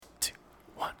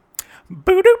Hey,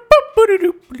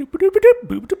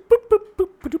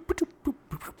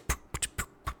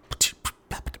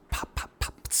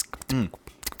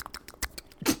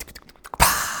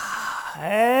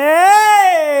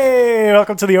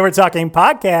 welcome to the Over Talking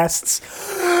Podcasts,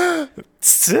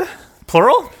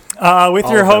 plural, with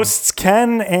your hosts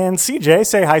Ken and CJ.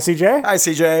 Say hi, CJ. Hi,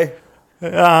 CJ.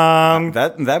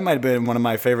 That might have been one of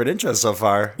my favorite intros so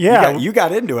far. Yeah, you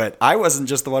got into it. I wasn't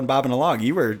just the one bobbing along.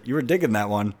 You were digging that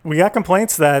one. We got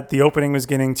complaints that the opening was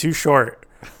getting too short,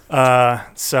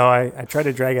 so I tried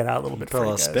to drag it out a little bit. Put a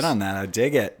little spin on that. I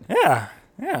dig it. Yeah.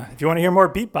 If you want to hear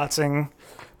more beatboxing,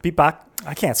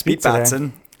 I can't speak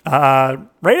beatboxing. Today.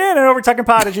 Right in at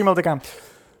overtalkingpod@gmail.com.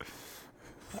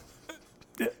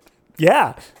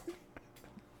 Yeah.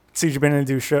 CJ been to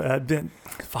do show.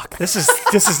 Fuck. This is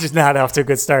just not off to a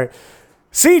good start.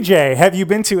 CJ, have you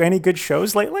been to any good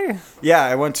shows lately? Yeah,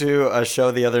 I went to a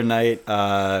show the other night.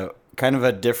 Kind of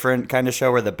a different kind of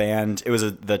show where the band. It was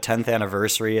the 10th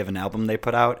anniversary of an album they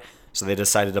put out, so they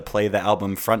decided to play the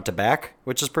album front to back,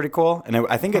 which is pretty cool. And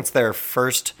I think it's their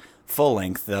first full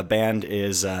length. The band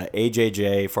is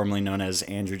AJJ, formerly known as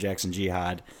Andrew Jackson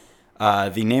Jihad.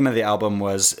 The name of the album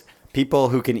was "People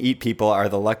Who Can Eat People Are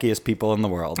the Luckiest People in the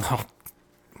World." Oh.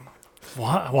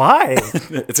 Why?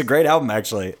 It's a great album,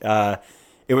 actually.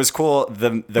 It was cool.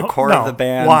 The core of the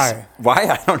band. Why?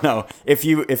 I don't know. If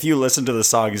you listen to the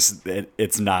songs,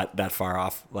 it's not that far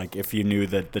off. Like if you knew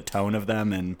the tone of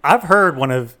them, and I've heard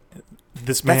one of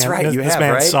this band's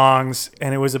songs,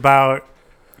 and it was about.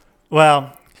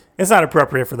 Well, it's not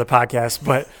appropriate for the podcast,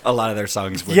 but a lot of their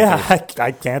songs.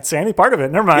 I can't say any part of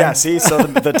it. Never mind. Yeah, see, so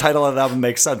the title of the album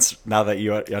makes sense now that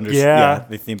you understand. Yeah,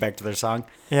 they theme back to their song.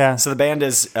 Yeah. So the band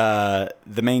is the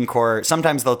main core.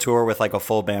 Sometimes they'll tour with like a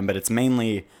full band, but it's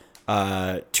mainly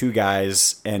two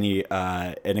guys and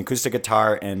an acoustic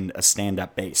guitar and a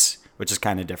stand-up bass, which is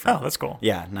kind of different. Oh, that's cool.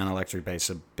 Yeah, non-electric bass,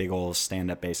 a big old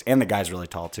stand-up bass, and the guy's really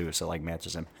tall too, so like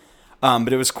matches him.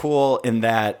 But it was cool in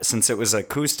that since it was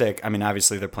acoustic, I mean,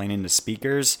 obviously they're playing into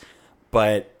speakers,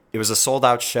 but it was a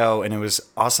sold-out show, and it was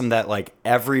awesome that like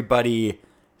everybody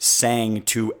sang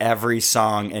to every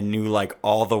song and knew like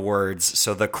all the words,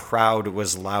 so the crowd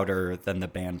was louder than the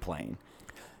band playing.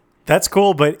 That's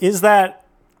cool, but is that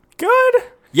good?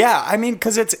 Yeah, I mean,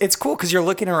 because it's cool because you're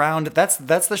looking around. That's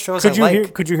the shows I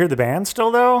like. Could you hear the band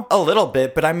still though? A little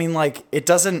bit, but I mean, like it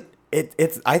doesn't.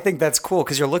 I think that's cool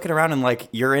because you're looking around and like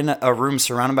you're in a room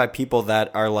surrounded by people that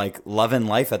are like loving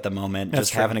life at the moment, That's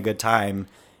just true. having a good time,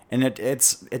 and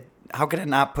it's how can it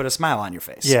not put a smile on your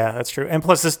face? Yeah, that's true. And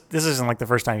plus, this isn't like the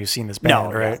first time you've seen this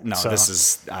band, right? Yeah, no, so. This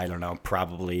is I don't know,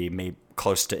 probably maybe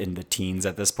close to in the teens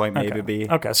at this point, maybe.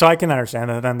 Okay. Okay, so I can understand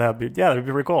that. Then that'd be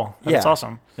pretty cool. That's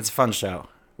awesome. It's a fun show.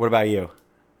 What about you?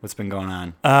 What's been going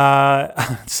on?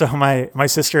 So my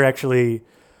sister actually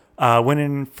went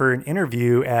in for an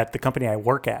interview at the company I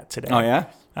work at today. Oh yeah.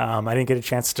 I didn't get a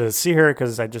chance to see her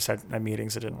because I just had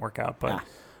meetings that didn't work out. But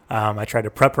I tried to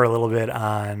prep her a little bit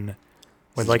on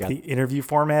what the interview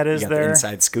format is there. The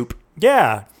inside scoop.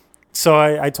 Yeah. So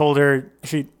I told her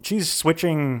she's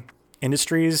switching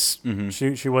industries.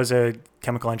 Mm-hmm. She was a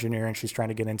chemical engineer and she's trying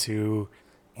to get into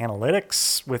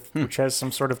analytics which has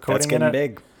some sort of coding That's getting in it.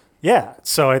 big. Yeah.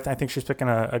 So I think she's picking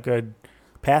a good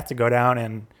path to go down,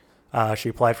 and she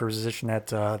applied for a position at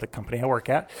the company I work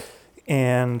at.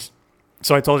 And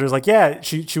so I told her, I was like, yeah,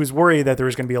 she was worried that there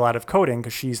was going to be a lot of coding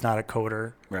because she's not a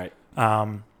coder. Right.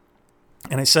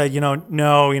 And I said,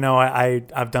 no,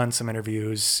 I've done some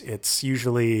interviews. It's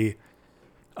usually,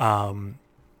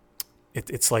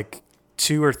 it's like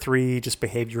 2 or 3 just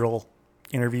behavioral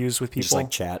interviews with people. Just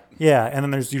like chat. Yeah. And then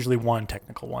there's usually one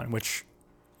technical one, which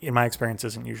in my experience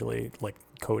isn't usually like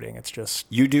coding. It's just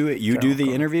you do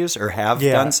the interviews or have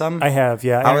done some? I have.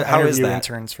 Yeah. How is that?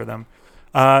 Interns for them.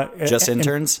 Just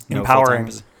interns?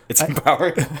 Empowering. It's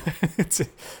empowering.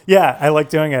 Yeah. I like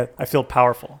doing it. I feel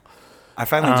powerful. I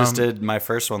finally just did my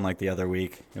first one like the other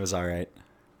week. It was all right.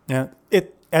 Yeah.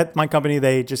 At my company,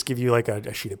 they just give you like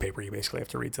a sheet of paper you basically have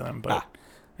to read to them, but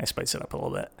I spice it up a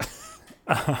little bit.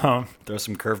 Throw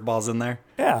some curveballs in there?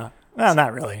 Yeah. No,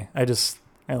 not really. I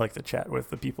like to chat with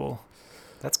the people.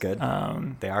 That's good.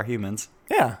 They are humans.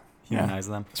 Yeah. Humanize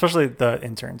them. Especially the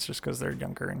interns, just because they're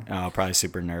younger. And probably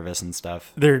super nervous and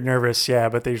stuff. They're nervous, yeah,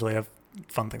 but they usually have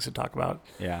fun things to talk about.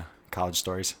 Yeah. College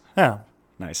stories. Yeah.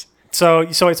 Nice. So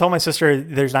I told my sister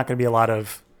there's not going to be a lot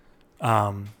of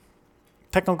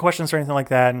technical questions or anything like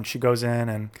that, and she goes in,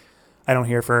 and I don't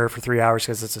hear from her for 3 hours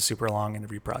because it's a super long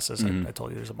interview process. Mm-hmm. I told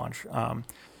you there's a bunch. And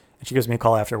she gives me a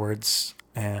call afterwards,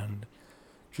 and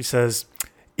she says,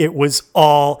 "It was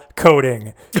all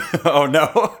coding." Oh,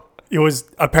 no. It was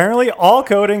apparently all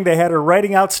coding. They had her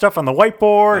writing out stuff on the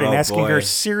whiteboard and asking her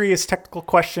serious technical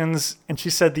questions. And she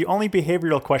said the only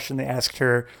behavioral question they asked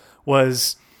her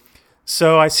was,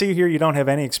 so I see here you don't have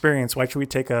any experience. Why should we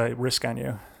take a risk on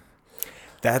you?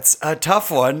 That's a tough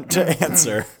one to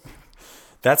answer.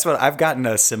 That's what I've gotten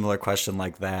a similar question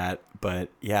like that. But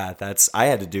yeah, I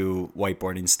had to do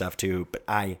whiteboarding stuff too, but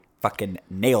I fucking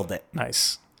nailed it.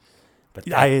 Nice.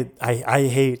 But I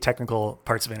hate technical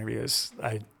parts of interviews.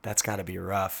 That's got to be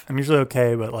rough. I'm usually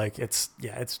okay, but like it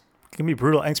can be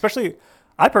brutal, and especially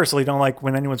I personally don't like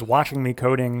when anyone's watching me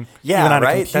coding even on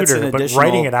a computer, but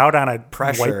writing it out on a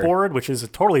whiteboard, which is a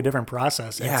totally different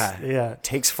process. It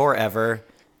takes forever.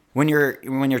 When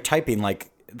you're typing, like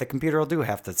the computer will do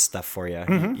half the stuff for you.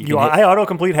 Mm-hmm. I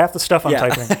autocomplete half the stuff I'm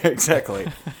typing. Exactly.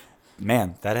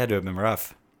 Man, that had to have been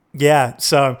rough. Yeah,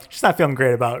 so she's not feeling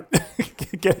great about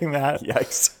getting that.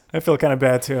 Yikes. I feel kind of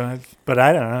bad too, but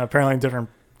I don't know. Apparently, different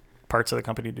parts of the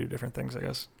company do different things, I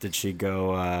guess. Did she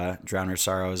go drown her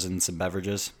sorrows in some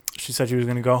beverages? She said she was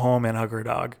going to go home and hug her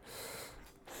dog.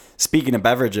 Speaking of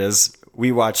beverages,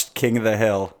 we watched King of the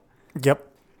Hill. Yep.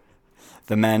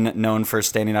 The men known for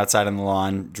standing outside on the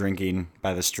lawn drinking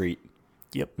by the street.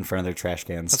 Yep. In front of their trash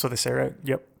cans. That's what they say, right?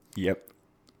 Yep. Yep.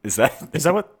 Is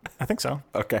that what? I think so.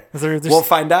 Okay. We'll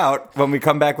find out when we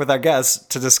come back with our guests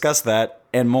to discuss that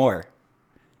and more.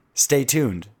 Stay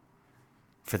tuned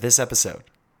for this episode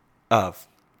of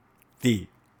the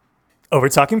Over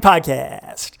Talking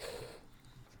Podcast.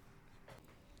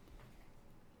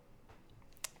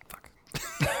 Fuck.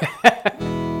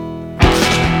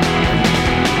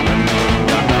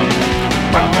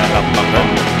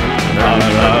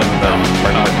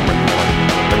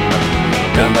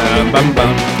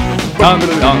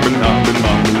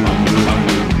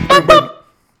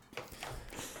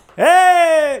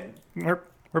 Hey,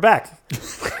 we're back.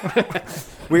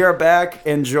 We are back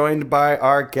and joined by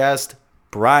our guest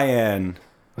Brian.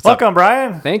 Welcome,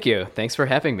 Brian. Thank you. Thanks for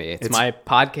having me. It's my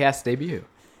podcast debut.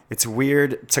 It's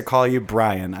weird to call you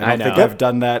Brian. I don't know. think I've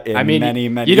done that in many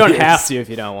you don't years. have to if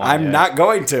you don't want. I'm not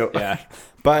going to. Yeah.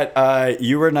 But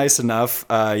you were nice enough.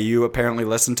 You apparently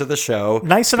listened to the show.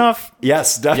 Nice enough?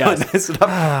 Yes, definitely Yes. nice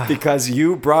enough. Because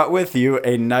you brought with you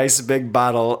a nice big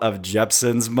bottle of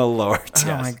Jepson's Malort.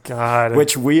 Oh, my God.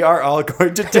 Which we are all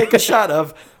going to take a shot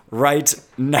of right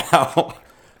now.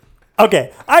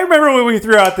 Okay, I remember when we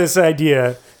threw out this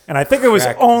idea, and I think it was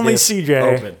Crack only this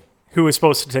CJ open. who was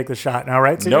supposed to take the shot. Now,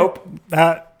 right, CJ? Nope.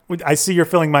 I see you're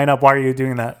filling mine up. Why are you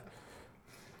doing that?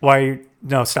 Why are you...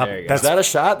 No, stop. There you go. Is that a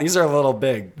shot? These are a little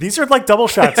big. These are like double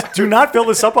shots. Do not fill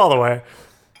this up all the way.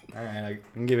 All right, I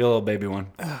can give you a little baby one.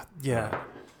 Yeah.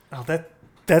 Oh,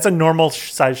 that's a normal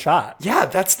size shot. Yeah,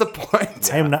 that's the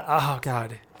point. I am not... Oh,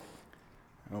 God.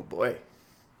 Oh, boy.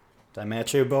 Did I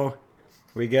match you, Bo?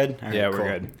 We good? All right, Yeah, we're cool.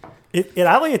 good.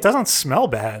 It doesn't smell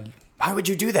bad. Why would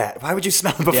you do that? Why would you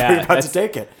smell before Yeah, you're about to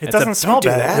take it? It doesn't smell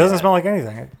don't do bad. that. It doesn't smell like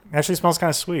anything. It actually smells kind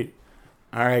of sweet.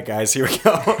 All right, guys, here we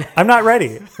go. I'm not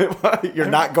ready. You're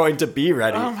not going to be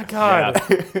ready. Oh, my God.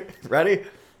 Yeah. Ready?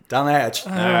 Down the hatch.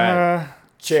 All right.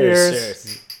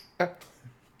 Cheers. Cheers.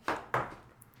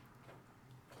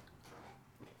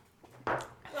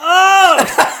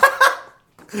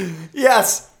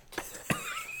 Yes.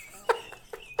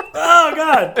 Oh,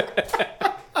 God.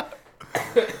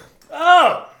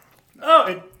 Oh,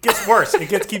 it gets worse.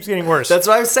 It keeps getting worse. That's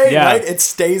what I'm saying, Yeah. right? It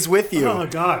stays with you. Oh,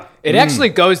 God. It actually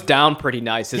goes down pretty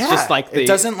nice. It's just like the it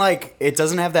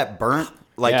doesn't have that burnt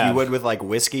like Yeah. you would with like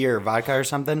whiskey or vodka or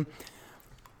something.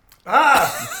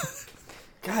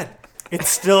 God. It's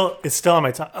still on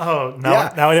my tongue. Oh,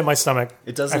 Yeah. now it hit my stomach.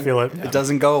 It doesn't I feel it. It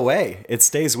doesn't go away. It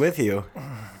stays with you.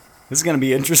 This is going to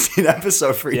be an interesting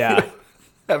episode for Yeah. you.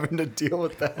 Having to deal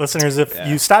with that. Listeners, if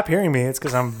you stop hearing me, it's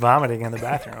because I'm vomiting in the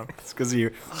bathroom. It's because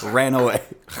you ran away.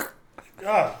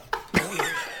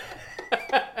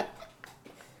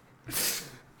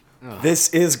 This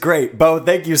is great. Bo,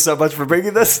 thank you so much for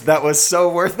bringing this. That was so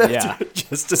worth it. Yeah.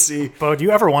 Just to see Bo, do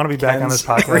you ever want to be back on this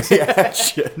podcast?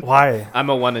 reaction. Why? I'm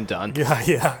a one and done.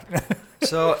 Yeah.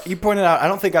 So you pointed out, I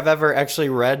don't think I've ever actually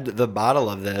read the bottle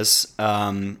of this.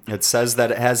 It says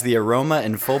that it has the aroma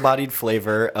and full-bodied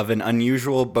flavor of an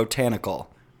unusual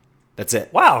botanical. That's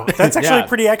it. Wow, that's actually Yeah.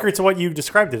 pretty accurate to what you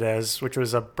described it as, which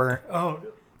was a burnt. Oh,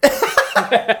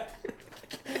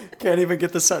 Can't even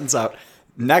get the sentence out.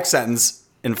 Next sentence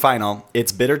and final.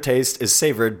 Its bitter taste is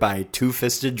savored by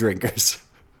two-fisted drinkers.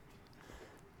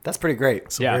 That's pretty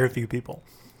great. so Yeah. very few people.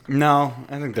 No,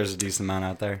 I think there's a decent amount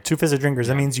out there. Two fisted drinkers.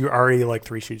 That means you're already like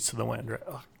 3 sheets to the wind, right?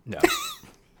 Ugh. No.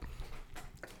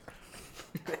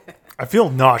 I feel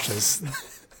nauseous.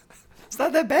 It's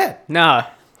not that bad. No,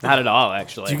 not at all,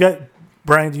 actually.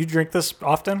 Brian, do you drink this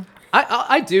often?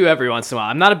 I do every once in a while.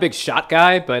 I'm not a big shot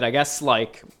guy, but I guess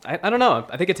like I don't know.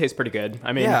 I think it tastes pretty good.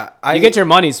 I mean, you get your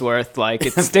money's worth. Like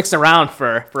it sticks around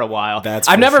for a while.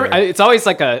 I've never. Sure. It's always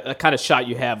like a kind of shot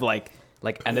you have like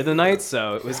end of the night.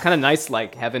 So it was kind of nice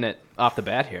like having it off the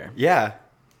bat here. Yeah,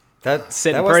 that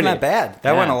wasn't pretty. that bad.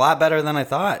 That went a lot better than I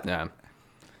thought. Yeah.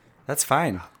 That's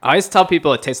fine. I always tell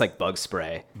people it tastes like bug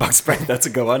spray. Bug spray, that's a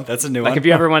good one. That's a new one. Like if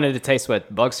you ever wanted to taste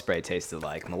what bug spray tasted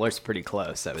like, Malort's pretty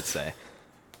close, I would say.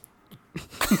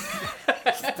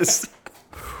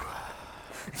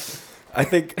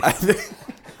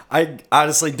 I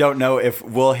honestly don't know if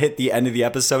we'll hit the end of the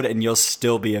episode and you'll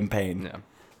still be in pain.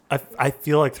 Yeah. I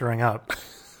feel like throwing up.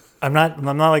 I'm not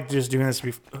like just doing this.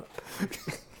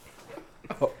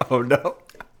 Oh no.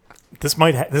 This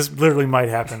literally might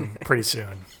happen pretty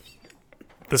soon.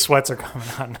 The sweats are coming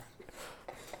on.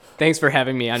 Thanks for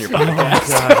having me on your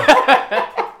podcast.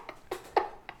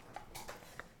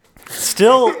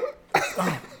 Oh my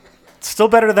God. Still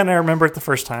better than I remember it the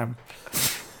first time.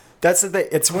 That's the thing.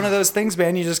 It's one of those things,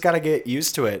 man. You just got to get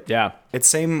used to it. Yeah. It's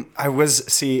same.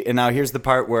 And now here's the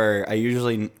part where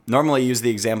I normally use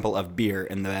the example of beer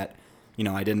in that,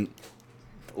 I didn't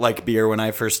like beer when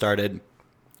I first started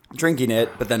drinking it,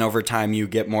 but then over time you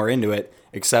get more into it.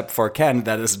 Except for Ken,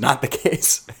 that is not the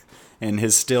case, and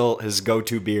his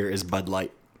go-to beer is Bud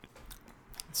Light.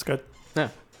 It's good. Yeah.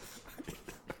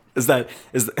 Are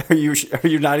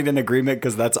you nodding in agreement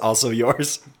because that's also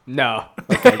yours? No.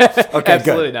 Okay, Absolutely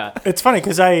good. not. It's funny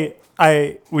because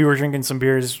we were drinking some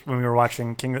beers when we were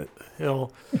watching King of the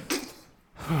Hill,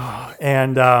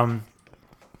 and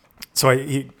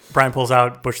so Brian pulls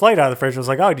out Busch Light out of the fridge. I was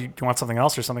like, "Oh, do you want something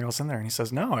else or something else in there?" And he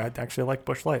says, "No, I actually like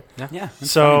Busch Light." Yeah.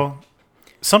 So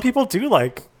some people do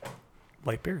like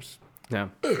light beers. Yeah.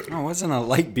 Oh, it wasn't a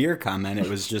light beer comment. It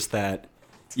was just that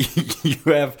you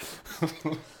have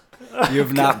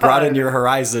not broadened your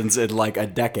horizons in like a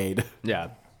decade. Yeah.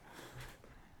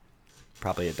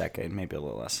 Probably a decade, maybe a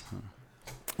little less.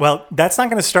 Well, that's not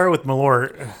going to start with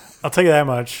Malort. I'll tell you that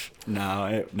much. No,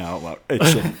 it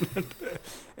shouldn't.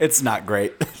 It's not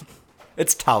great.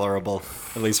 It's tolerable,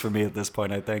 at least for me at this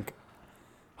point, I think.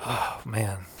 Oh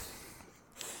man.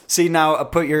 See, now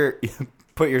put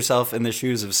yourself in the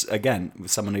shoes of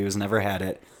someone who has never had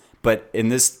it, but in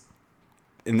this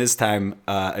time,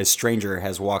 a stranger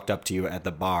has walked up to you at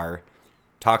the bar,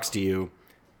 talks to you,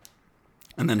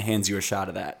 and then hands you a shot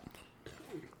of that.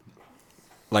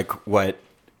 Like what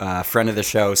friend of the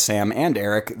show, Sam and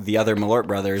Eric, the other Malort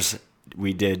brothers,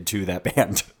 we did to that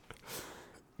band.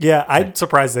 Yeah, I'm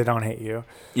surprised they don't hate you.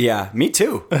 Yeah, me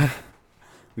too.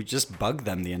 We just bugged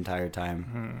them the entire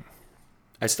time.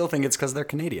 I still think it's because they're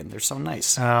Canadian. They're so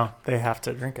nice. Oh, they have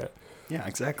to drink it. Yeah,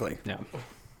 exactly. Yeah.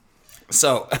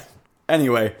 So,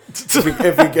 anyway, if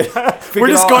we We're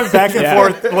just going back and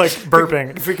forth, like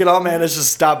burping. If we could all manage to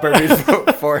stop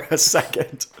burping for a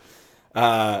second.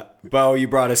 Bo, you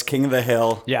brought us King of the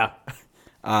Hill. Yeah.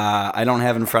 I don't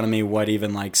have in front of me what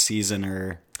even like season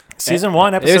or... Season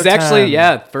 1, episode 10. It was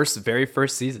actually, very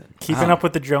first season. Keeping Up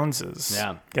with the Joneses.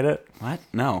 Yeah. Get it? What?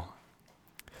 No.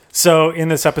 So in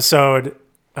this episode...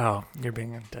 Oh, you're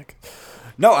being a dick.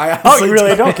 No, I honestly you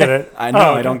really don't get it? I know,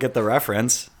 Oh, okay. I don't get the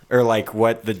reference. Or like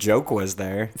what the joke was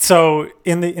there. So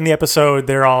in the episode,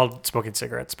 they're all smoking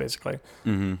cigarettes, basically.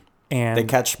 Mm-hmm. And They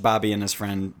catch Bobby and his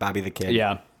friend, Bobby the Kid,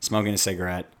 Yeah. smoking a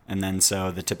cigarette. And then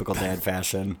so the typical dad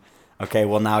fashion, okay,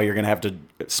 well now you're going to have to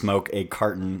smoke a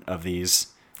carton of these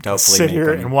to hopefully sit make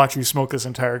here him, and watch you smoke this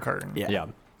entire carton. Yeah.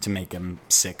 to make him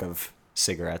sick of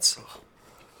cigarettes.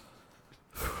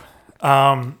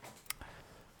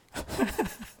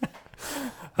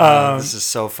 This is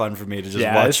so fun for me to just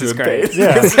watch this you is in great. pain.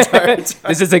 Yeah.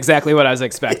 This is exactly what I was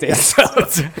expecting. So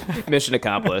mission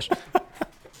accomplished.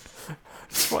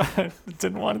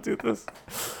 Didn't want to do this.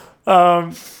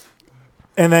 And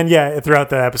then, throughout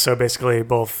the episode, basically,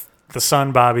 both the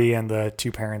son, Bobby, and the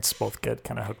two parents both get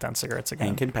kind of hooked on cigarettes again.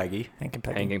 Hank and Peggy. Hank and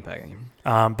Peggy. Hanging, pegging.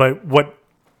 But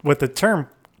what the term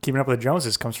keeping up with the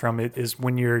Joneses comes from is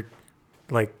when you're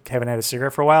like haven't had a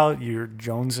cigarette for a while, you're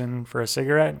jonesing for a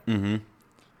cigarette. Mm-hmm.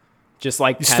 Just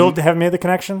like You still haven't made the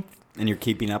connection? And you're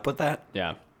keeping up with that?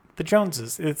 Yeah. The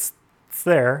Joneses, it's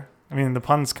there. I mean, the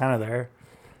pun's kind of there.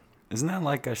 Isn't that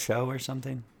like a show or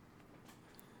something?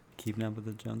 Keeping up with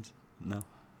the Jones? No.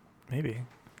 Maybe.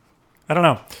 I don't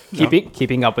know.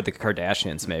 Keeping up with the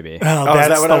Kardashians, maybe. Oh, is that's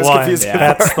that what the I was one. confused Yeah.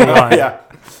 That's the one. Yeah.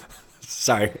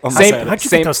 Sorry. Almost said it. How'd you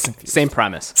get those confused? Same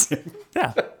premise.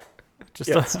 Yeah. Just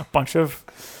Yes. a bunch of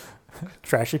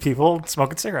trashy people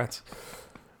smoking cigarettes.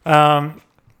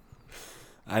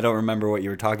 I don't remember what you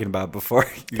were talking about before.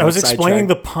 I was explaining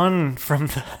the pun from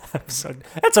the episode.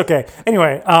 That's okay.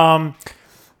 Anyway,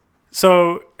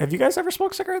 So, have you guys ever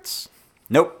smoked cigarettes?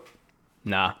 Nope.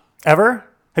 Nah. Ever?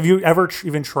 Have you ever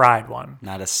even tried one?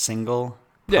 Not a single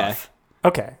Yeah. puff.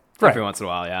 Okay. Right. Every once in a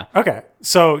while, yeah. Okay.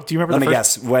 So, do you remember Let me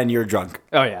first, guess, when you're drunk.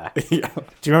 Oh, yeah. Do you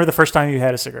remember the first time you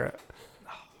had a cigarette?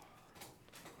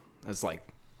 I was like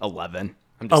 11.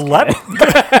 I'm just 11?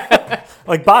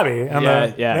 Like Bobby on Yeah,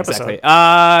 the yeah, episode.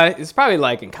 exactly. It's probably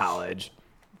like in college.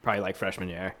 Probably like freshman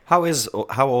year. How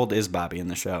old is Bobby in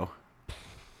the show?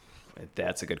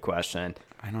 That's a good question.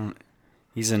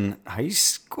 He's in high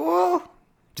school?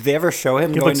 Do they ever show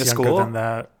him He going looks to younger school? than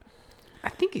that. I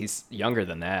think he's younger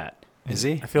than that. Is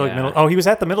he? I feel like Yeah. middle. Oh, he was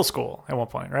at the middle school at one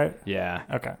point, right? Yeah.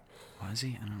 Okay. Was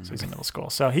he? I don't know. So he's in middle school.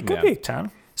 So he could Yeah. be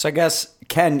 10. So I guess,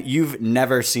 Ken, you've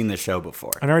never seen the show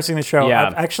before. I've never seen the show. Yeah.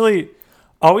 I've actually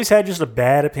always had just a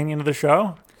bad opinion of the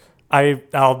show.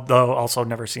 Although also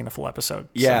never seen a full episode.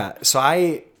 Yeah. So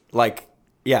I,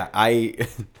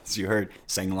 as you heard,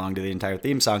 sang along to the entire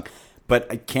theme song, but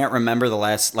I can't remember the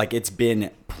last, it's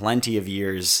been plenty of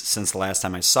years since the last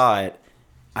time I saw it.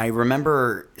 I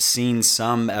remember seeing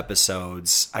some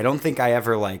episodes. I don't think I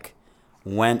ever,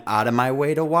 went out of my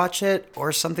way to watch it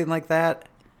or something like that.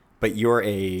 But you're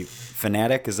a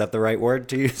fanatic. Is that the right word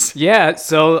to use? Yeah,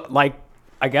 so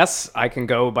I guess I can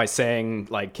go by saying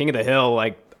King of the Hill,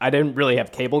 I didn't really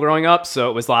have cable growing up, so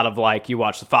it was a lot of you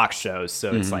watch the Fox shows,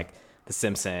 so it's like The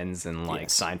Simpsons and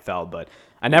Yes. Seinfeld, but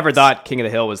I never thought King of the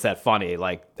Hill was that funny.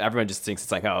 Everyone just thinks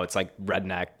it's it's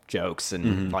redneck jokes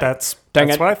and That's dang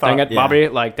what I thought. dang it, Yeah. Bobby,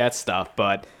 that stuff.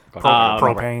 But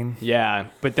Propane. yeah,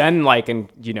 but then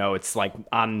it's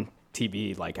on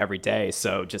TV every day.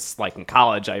 So just in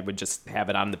college, I would just have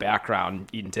it on in the background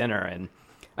eating dinner, and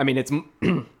I mean it's.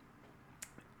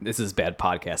 This is bad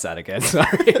podcast etiquette. Sorry.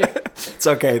 It's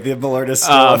okay. The Malort is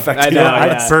still affecting I you. know.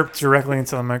 I burped directly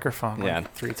into the microphone Yeah.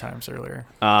 3 times earlier.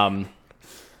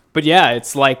 But yeah,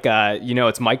 it's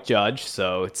it's Mike Judge,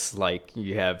 so it's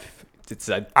you have.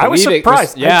 I was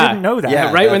surprised. Yeah, I didn't know that.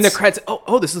 Yeah. right when the that's- credits.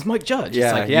 Oh, this is Mike Judge.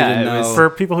 Yeah, It's you didn't it was. know. For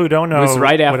people who don't know was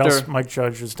right what after- else Mike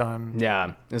Judge has done,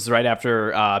 Yeah, this is right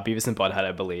after Beavis and Butthead,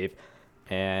 I believe.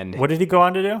 And what did he go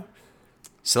on to do?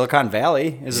 Silicon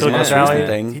Valley is his Silicon most Valley. recent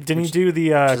thing. Didn't he do the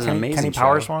is an Kenny amazing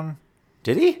Powers show. one?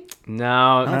 Did he?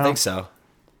 no, I don't think so.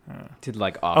 did Oh,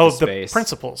 Office the Space.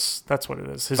 Principals. That's what it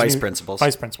is. His Vice Principals.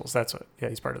 Vice Principals. That's what. Yeah,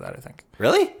 he's part of that, I think.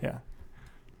 Really? Yeah,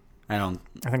 I don't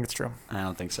I think it's true.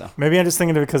 think so. Maybe I'm just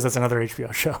thinking of it because that's another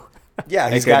HBO show. Yeah,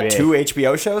 he's could got be. 2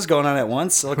 HBO shows going on at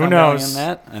once. Silicon Who Valley knows? and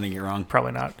that. I think you're wrong.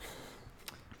 Probably not.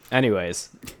 Anyways,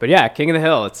 but yeah, King of the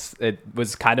Hill. It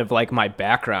was kind of like my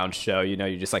background show. You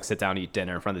just sit down, eat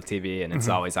dinner in front of the TV, and it's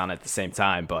always on at the same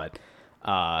time. But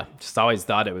just always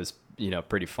thought it was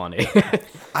pretty funny.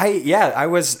 I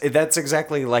was. That's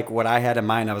exactly what I had in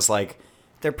mind. I was like,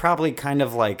 they're probably kind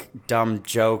of dumb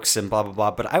jokes and blah blah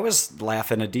blah. But I was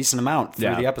laughing a decent amount through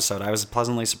Yeah. the episode. I was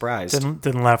pleasantly surprised.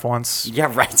 Didn't laugh once.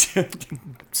 Yeah, right.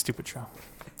 Stupid show.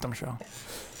 Dumb show.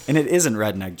 And it isn't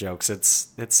redneck jokes. It's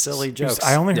silly jokes.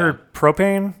 I only Yeah. heard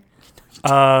propane,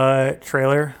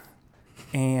 trailer,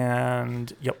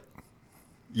 and yep.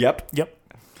 Yep.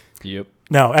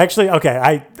 No, actually, okay.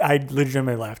 I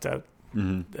legitimately laughed at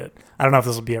it. I don't know if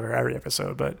this will be every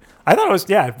episode, but I thought it was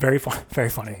very fun, very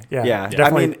funny. Yeah, Yeah,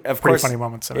 definitely. I mean, of pretty course, funny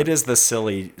moments. In it is the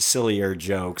sillier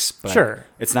jokes, but Sure.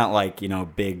 it's not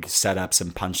big setups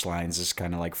and punchlines. It's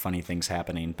kind of funny things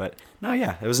happening. But no,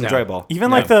 yeah, it was No. enjoyable.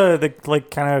 Even Yeah. the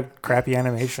kind of crappy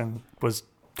animation was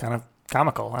kind of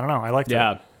comical. I don't know. I liked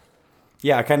Yeah. it.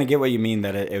 Yeah, I kind of get what you mean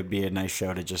that it would be a nice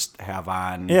show to just have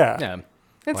on. Yeah. Yeah.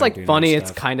 It's While doing funny. other It's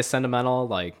stuff. kind of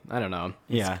sentimental. I don't know.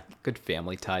 Yeah. Good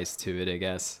family ties to it, I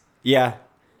guess. Yeah,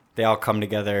 they all come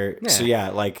together. Yeah. So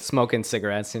yeah, Smoking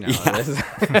cigarettes,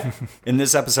 in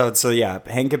this episode, so yeah,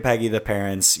 Hank and Peggy, the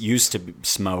parents, used to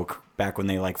smoke back when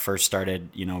they first started,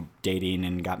 dating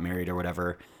and got married or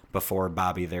whatever, before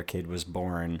Bobby, their kid, was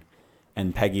born.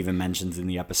 And Peggy even mentions in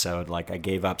the episode, I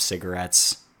gave up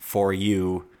cigarettes for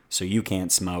you, so you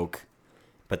can't smoke.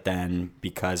 But then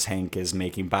because Hank is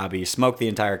making Bobby smoke the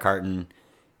entire carton,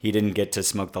 he didn't get to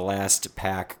smoke the last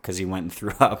pack because he went and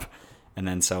threw up. And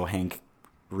then so Hank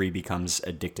becomes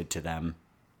addicted to them.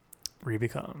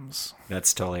 Becomes.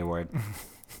 That's totally a word.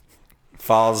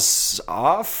 Falls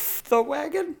off the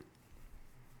wagon?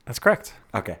 That's correct.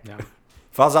 Okay. Yeah.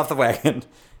 Falls off the wagon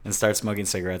and starts smoking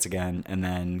cigarettes again, and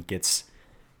then gets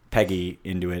Peggy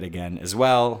into it again as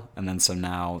well. And then so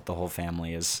now the whole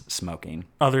family is smoking.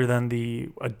 Other than the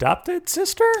adopted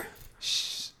sister.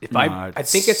 If No, I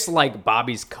think it's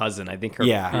Bobby's cousin. I think her.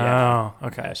 Yeah. Oh,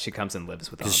 okay. She comes and lives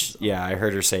with us. Yeah, I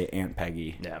heard her say Aunt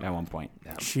Peggy Yeah. at one point.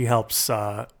 She helps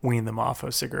wean them off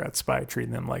of cigarettes by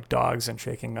treating them like dogs and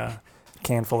shaking a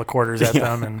can full of quarters at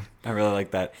them. And I really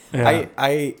like that. Yeah.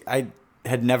 I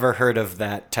had never heard of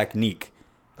that technique.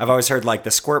 I've always heard like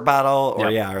the squirt bottle, or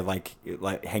Yep. or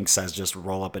like Hank says, just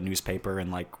roll up a newspaper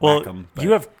and like well, whack them.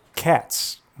 you have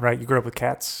cats, right? You grew up with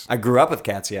cats. I grew up with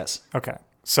cats. Yes, Okay,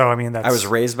 so I mean that's I was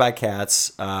raised by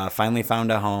cats. Finally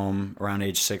found a home around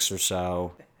age 6 or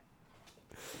so.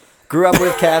 Grew up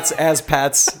with cats as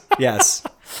pets. Yes,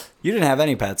 you didn't have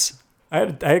any pets, I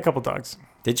had a couple dogs.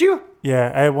 did you?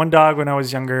 Yeah, I had one dog when I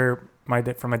was younger. My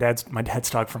dad's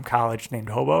dog from college named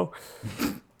Hobo.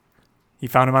 He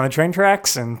found him on the train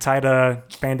tracks and tied a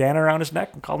bandana around his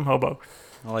neck and called him Hobo.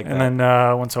 I like And that.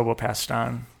 then once Hobo passed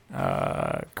on,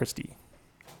 Christy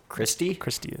Christy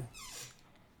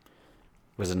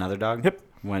was another dog. Yep.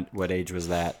 What age was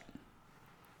that?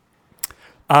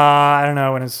 I don't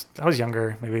know, I was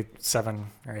younger, maybe 7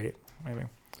 or 8, maybe.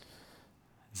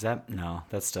 Is that no?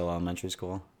 That's still elementary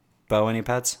school. Bo, any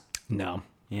pets? No.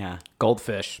 Yeah,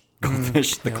 Goldfish.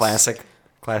 goldfish, the yes.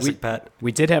 classic pet.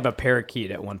 We did have a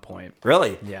parakeet at one point.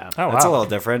 Really? Yeah. Oh, That's a wow. little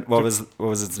different. What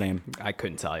was its name? I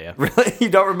couldn't tell you. Really? You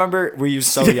don't remember? Were you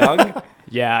so young?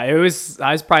 Yeah, I was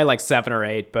probably like 7 or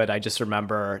 8, but I just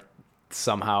remember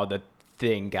somehow the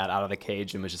thing got out of the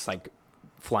cage and was just like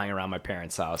flying around my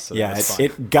parents' house. So that Yeah, was fun.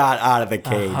 it got out of the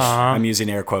cage. Uh-huh. I'm using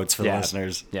air quotes for the Yeah.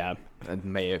 listeners. Yeah, it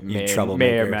may or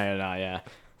troublemaker. may not. Yeah,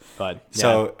 but yeah.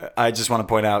 So I just want to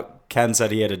point out, Ken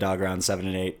said he had a dog around 7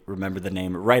 and 8. Remember the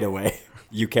name right away.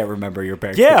 You can't remember your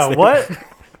parakeet's Yeah, name. what?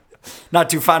 Not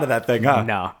too fond of that thing, huh?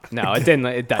 no, it didn't.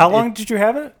 It died. How long did you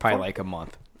have it? Probably like a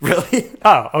month. Really?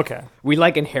 Oh, okay. We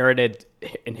like inherited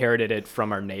it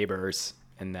from our neighbors,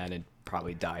 and then it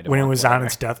probably died When it was on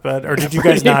its deathbed, or did you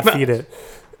guys not feed it?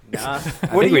 Nah,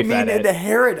 What do you mean it?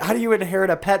 inherit? How do you inherit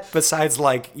a pet besides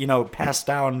passed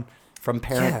down from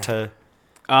parent Yeah.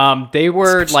 to? They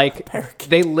were Especially like parakeet.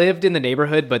 they lived in the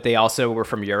neighborhood, but they also were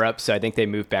from Europe. So I think they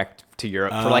moved back to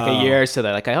Europe for like a year. So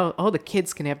they're like, oh, the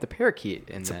kids can have the parakeet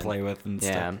and To then, play with and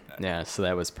Yeah, stuff. yeah. So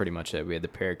that was pretty much it. We had the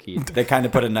parakeet. They kind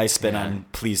of put a nice spin on,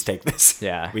 please take this.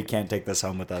 Yeah. We can't take this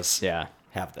home with us. Yeah,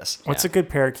 Have this. What's a good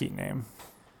parakeet name?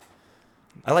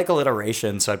 I like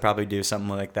alliteration, so I'd probably do something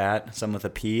like that. Something with a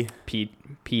P.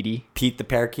 Petey. Pete the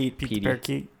parakeet. Pete the Petey.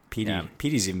 parakeet. Petey. Yeah.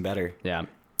 Petey's even better. Yeah.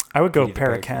 I would go Petey the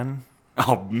parakeet. Paraken.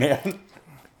 Oh, man.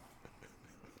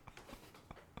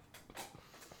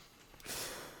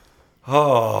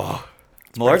 Oh.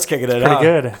 Malort's kicking it Pretty out.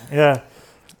 good. Yeah.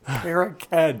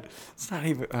 Parakeet. It's not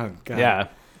even. Oh, God. Yeah.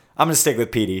 I'm going to stick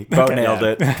with Petey. Bo Okay. nailed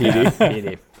it. Petey.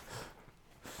 Petey.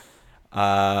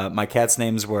 My cat's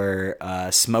names were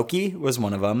Smokey was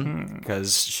one of them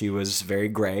because she was very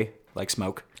gray, like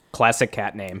smoke. Classic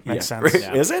cat name. Makes sense.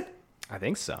 Yeah. Is it? I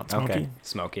think so. Okay.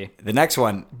 Smokey. The next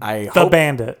one, I The hope.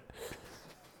 Bandit.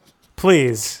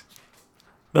 Please.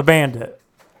 The Bandit.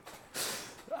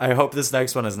 I hope this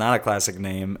next one is not a classic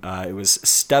name. It was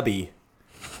Stubby.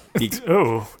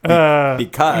 Ooh.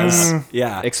 Because,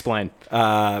 yeah, Explain.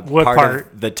 What part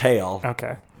part? of the tail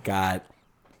Okay. got.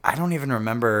 I don't even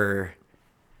remember.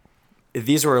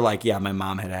 These were like, yeah, my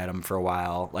mom had them for a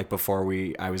while, like before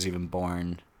I was even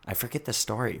born. I forget the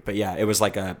story, but yeah, it was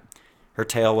like her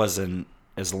tail wasn't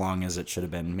as long as it should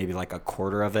have been. Maybe like a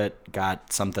quarter of it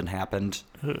something happened.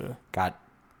 Ugh. Got,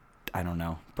 I don't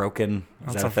know, broken.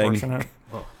 Is That's that a thing? unfortunate.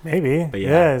 Maybe. But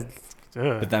yeah.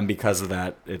 Ugh. But then because of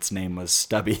that, its name was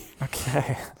Stubby,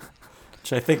 Okay.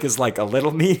 which I think is like a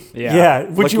little me. Yeah.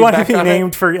 Would Looking you want to back be on it-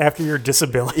 named after your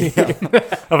disability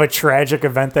of a tragic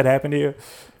event that happened to you?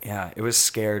 Yeah, it was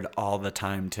scared all the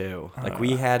time too. Like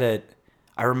we had it.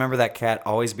 I remember that cat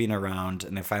always being around,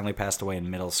 and they finally passed away in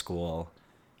middle school,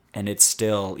 and it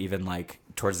still, even like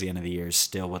towards the end of the year,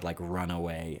 still would like run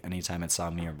away anytime it saw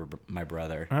me or my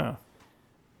brother. Oh.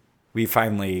 We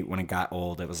finally, when it got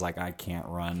old, it was like, I can't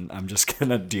run. I'm just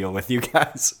gonna deal with you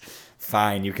guys.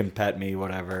 Fine, you can pet me,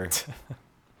 whatever.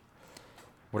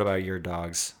 What about your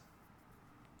dogs?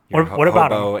 What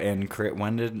about Hobo and Crit?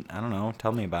 When did I don't know?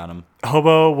 Tell me about them.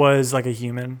 Hobo was like a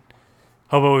human.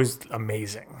 Hobo was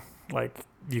amazing. Like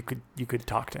you could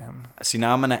talk to him. See,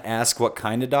 now I'm gonna ask what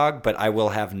kind of dog, but I will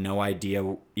have no idea,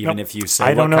 even Nope. if you say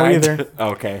I don't what know kind. either.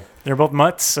 Okay, They're both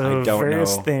mutts of don't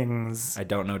various know. things. I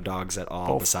don't know dogs at all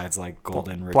Both- besides like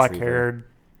golden retriever. Black haired.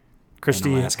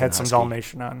 Christy Alaskan had some Husky.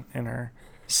 Dalmatian in her.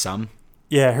 Some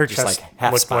Yeah, her Just chest like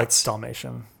half looked like spots.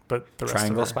 Dalmatian, but the rest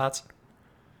triangle of her, spots.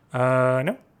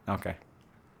 No, Okay.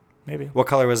 maybe. What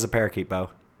color was the parakeet, Bo?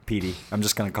 Petey. I'm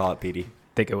just gonna call it Petey.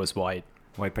 think it was white.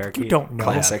 White parakeet. You don't know.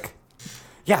 Classic.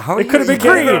 Yeah, how It could've been you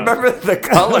can't even green. remember the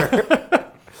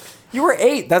color. You were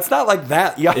 8. That's not like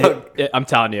that young. I'm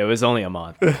telling you, it was only a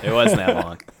month. It wasn't that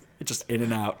long. Just in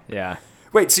and out. Yeah.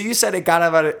 Wait, so you said it got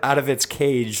out of its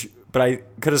cage but I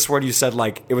could have sworn you said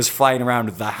like it was flying around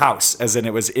the house, as in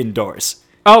it was indoors.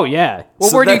 Oh yeah. Well,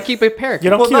 So where do you that- keep a parakeet? You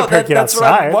don't keep a parakeet that's what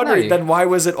outside. I'm wondering. No, Then why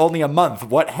was it only a month?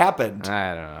 What happened?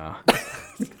 I don't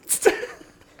know.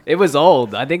 It was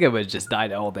old. I think it was just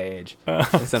died of old age.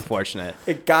 It's unfortunate.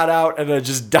 It got out and it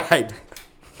just died.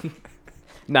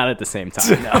 Not at the same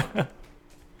time. No.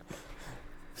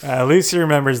 At least he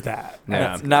remembers that.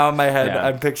 Yeah. Now in my head, Yeah.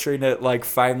 I'm picturing it like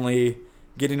finally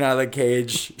getting out of the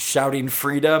cage, shouting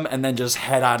freedom, and then just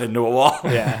head on into a wall.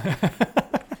 Yeah.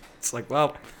 It's like,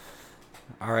 well,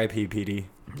 R.I.P. Petey.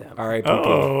 Yeah. R.I.P.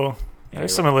 Oh,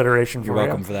 there's some alliteration for You're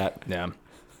welcome for that. Yeah.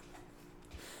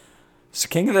 So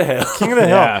King of the Hill. King of the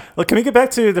Hill. Yeah. Look, can we get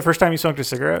back to the first time you smoked a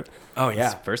cigarette? Oh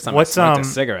yeah. First time What's, I smoked a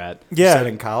cigarette. You Yeah. said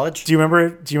in college. Do you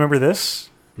remember this?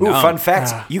 Ooh, No. fun fact.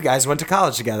 Ah. You guys went to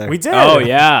college together. We did. Oh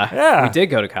yeah. Yeah. We did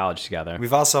go to college together.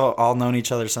 We've also all known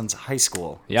each other since high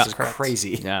school. Yeah. This is Correct.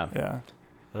 crazy. Yeah. Yeah.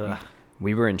 Ugh.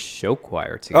 We were in show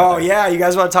choir together. Oh yeah, you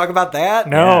guys want to talk about that?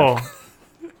 No.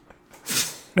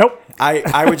 Nope.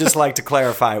 I would just like to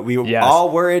clarify. We Yes.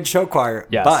 all were in show choir,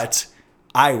 Yes. but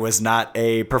I was not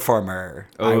a performer.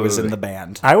 I was Oh. in the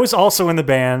band. I was also in the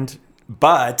band,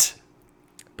 But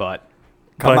But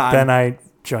come but on. then I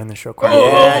joined the show choir.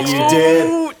 yeah, you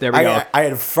did. there we go. I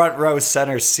had front row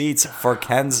center seats for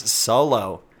Ken's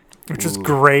solo. Which was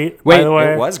great. Wait, by the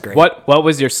way. It was great. What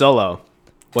was your solo?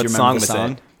 What Do you song remember the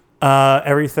was song? it?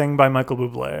 Everything by Michael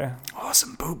Bublé.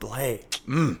 Awesome Bublé.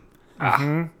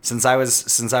 Since I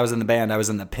was in the band, I was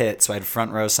in the pit, so I had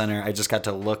front row center. I just got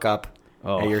to look up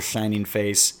Oh. at your shining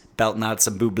face, belting out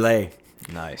some Bublé.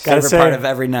 Nice. Gotta Favorite say- part of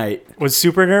every night. Was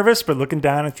super nervous, but looking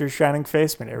down at your shining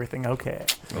face made everything okay.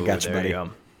 Ooh, got you, there buddy. go.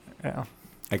 Yeah.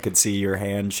 I could see your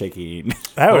hand shaking.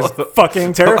 That was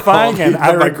fucking terrifying, and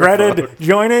I The regretted microphone.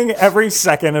 joining every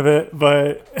second of it,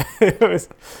 but it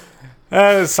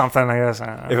was something, I guess. I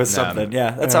don't know. It was No. something.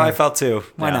 Yeah, that's Yeah. how I felt too.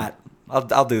 Why Yeah.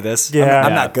 not? I'll do this. Yeah.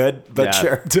 I'm Yeah. not good, but Yeah.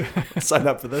 sure. Sign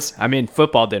up for this. I mean,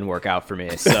 football didn't work out for me,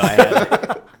 so I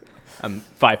had. I'm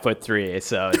 5'3",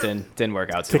 so it didn't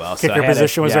work out too well. So kicker I had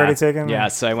position was already taken? Yeah,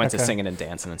 so I went to Okay. singing and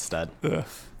dancing instead.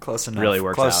 Close enough. Really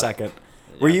works Close out. second.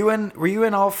 Were you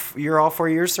in all all 4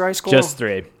 years through high school? Just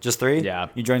 3. Just 3? Yeah.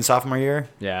 You joined sophomore year?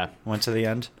 Yeah, Went to the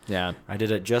end? yeah, I did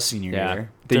it just senior yeah. year.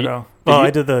 Ditto. The, Well, ye- I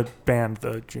did the band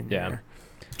the junior Yeah. year.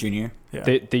 Junior? Yeah.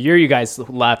 the year you guys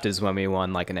left is when we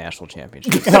won like a national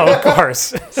championship. Oh, of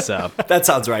course. So That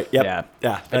sounds right. Yep. Yeah.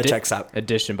 Yeah, that Addi- checks out.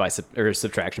 addition by or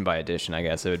subtraction by addition, I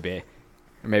guess it would be,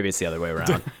 or maybe it's the other way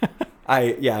around.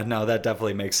 No, that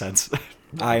definitely makes sense.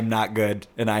 I'm not good,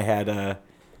 and I had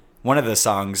one of the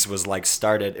songs was like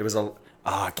started. It was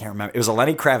I can't remember. It was a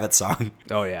Lenny Kravitz song,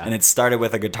 Oh yeah, and it started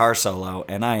with a guitar solo,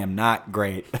 and I am not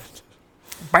great.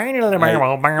 Yeah, Yeah,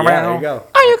 there you go.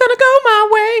 Are you gonna go my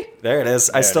way? There it is.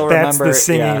 I still That's remember. the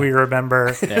singing yeah, we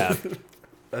remember. Yeah,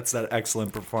 that's that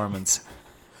excellent performance.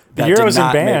 The That year I did was in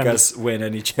not band. make us win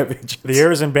any championships. The year I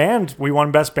was in band, we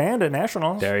won best band at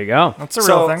nationals. there you go. That's a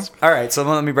So, real thing. all right, so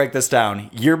let me break this down.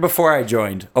 Year before I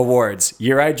joined, awards.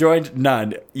 Year I joined,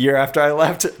 none. Year after I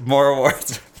left, more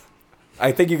awards.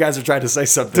 I think you guys are trying to say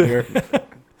something here.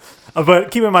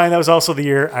 But keep in mind, that was also the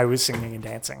year I was singing and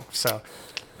dancing. So,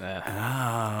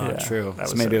 Ah, Yeah, true. that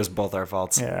So was maybe it. it was both our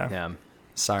faults. yeah. Yeah,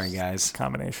 Sorry, guys.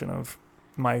 Combination of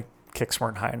my kicks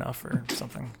weren't high enough or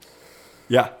something.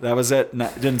 Yeah, that was it.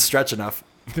 Didn't stretch enough.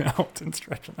 No, didn't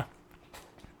stretch enough.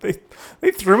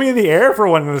 They threw me in the air for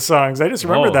one of the songs. I just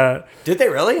remember Whoa. that. Did they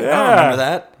really? I Yeah. don't remember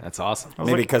that. that's awesome. I was,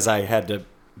 Maybe like, because I had to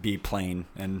be plain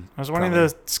and I was one of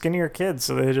the skinnier kids,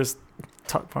 so they just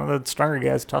one of the stronger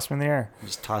guys tossed me in the air.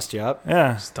 just tossed you up.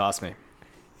 Yeah, Just toss me.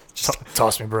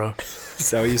 toss me, bro. Is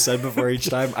that what you said before each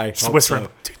time? I Just hope whispering,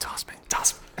 so. dude, toss me.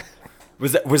 Toss me.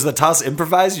 Was the toss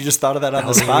improvised? You just thought of that on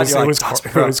the spot? It You're like, was, toss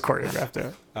me, it bro. was choreographed.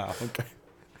 Yeah. Oh, okay.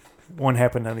 One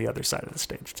happened on the other side of the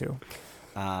stage too.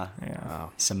 Uh, Yeah,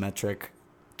 Symmetric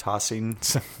tossing.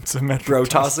 symmetric Bro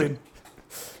tossing.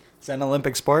 Is that an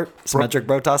Olympic sport? Symmetric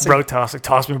bro tossing? Bro tossing,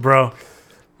 toss me, bro.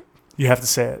 You have to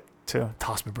say it too.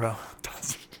 Toss me, bro.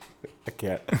 I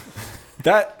can't.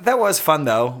 That was fun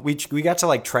though. We got to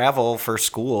like travel for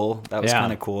school. That was Yeah.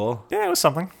 kind of cool. Yeah, it was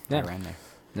something. I Yeah, ran there.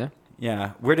 yeah,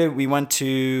 Yeah. Where did we went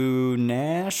to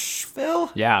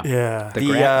Nashville? yeah. Yeah. The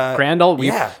The, Grand Ole.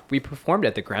 yeah. We performed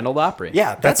at the Grand Ole Opry.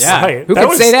 Yeah, that's Yeah. Right. Who that could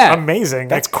was say that? Amazing.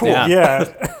 That's cool. Yeah. Yeah.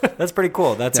 that's pretty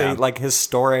cool. That's Yeah. a like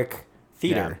historic yeah,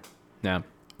 theater. yeah.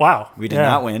 Wow. We did Yeah.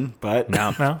 not win, but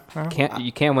No, No.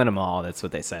 you can't win them all. That's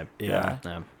what they say. yeah.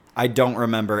 No. I don't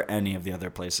remember any of the other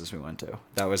places we went to.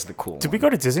 That was the cool. Did we go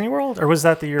to Disney World, or was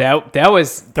that the year? That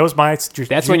was That was my.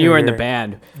 that's when you were in the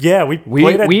band. Yeah, we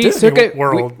played at We Disney took a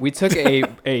World. we took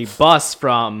a bus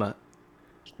from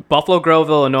Buffalo Grove,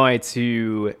 Illinois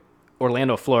to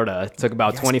Orlando, Florida. It took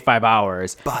about 25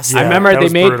 hours. Bus. I Yeah, remember that they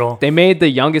was made brutal. they made the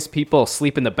youngest people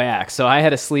sleep in the back, so I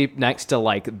had to sleep next to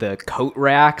like the coat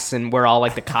racks and where all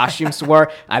like the costumes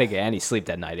were. I didn't get any sleep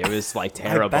that night. It was like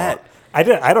terrible. bet. I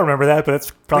don't remember that, but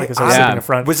that's probably because I was Yeah. sitting in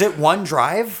front. Was it one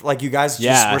drive? Like you guys just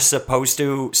Yeah. were supposed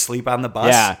to sleep on the bus?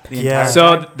 Yeah. The Yeah. entire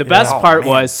So time? the best Oh, part man.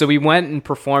 was, so we went and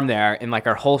performed there, and like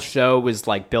our whole show was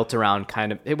like built around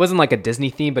kind of, it wasn't like a Disney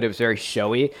theme, but it was very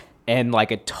showy, and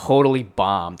like it totally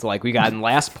bombed. Like we got in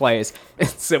last place, and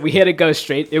so we had to go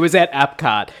straight. It was at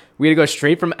Epcot. We had to go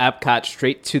straight from Epcot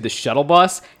straight to the shuttle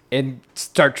bus and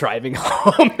start driving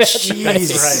home. That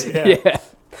Jeez. night. Right,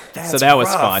 yeah. So that was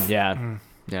rough. fun. Yeah.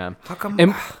 Yeah. How come?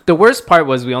 And the worst part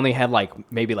was we only had like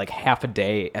maybe like half a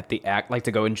day at the act, like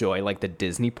to go enjoy like the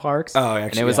Disney parks. Oh, and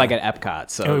actually, it was yeah. like at Epcot.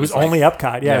 So It was like- only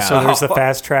Epcot, yeah. Yeah. So there's the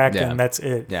fast track, Yeah. and that's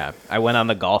it. yeah. I went on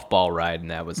the golf ball ride,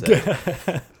 and that was it.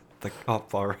 The golf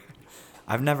ball.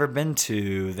 I've never been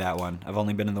to that one. I've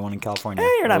only been to the one in California.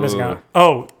 You're not missing Ooh.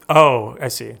 out. Oh, I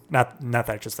see. Not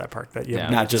that, just that park. That you Yeah.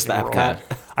 haven't Not been to just the Disney World.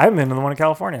 Epcot. I haven't been to the one in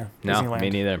California. No, Disneyland. me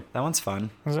neither. That one's fun.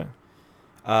 Is it?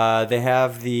 They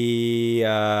have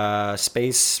the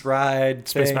space ride.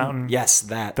 Space thing. Mountain. Yes,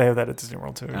 that. They have that at Disney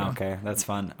World too. yeah. Okay, that's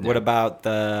fun. What about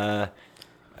the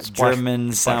Splash-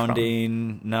 German Splash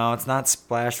sounding? No, it's not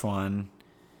Splash one.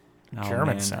 Oh, German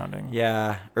man. sounding.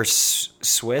 Yeah, or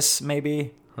Swiss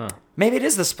maybe. Huh. Maybe it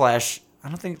is the Splash. I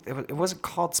don't think it wasn't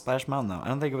called Splash Mountain though. I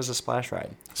don't think it was a splash ride.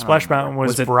 I don't Splash remember. Mountain was,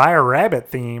 Was it- Briar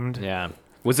Rabbit themed. Yeah.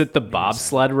 Was it the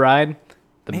bobsled ride?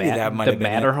 The Maybe that might the have been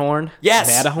it. Matterhorn? Yes,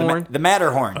 Matterhorn? the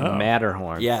Matterhorn.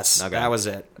 Matterhorn. Yes, Okay. that was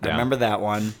it. I Yeah. remember that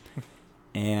one.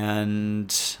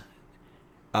 And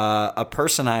a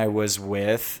person I was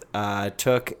with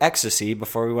took ecstasy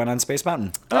before we went on Space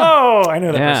Mountain. Oh, I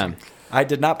know that Yeah. person. I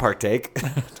did not partake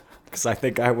because I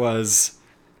think I was,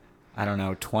 I don't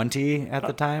know, 20 at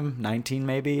the time, 19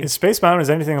 maybe. If Space Mountain is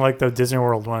anything like the Disney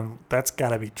World one, that's got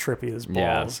to be trippy as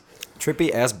Yeah. balls. Trippy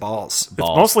as balls. It's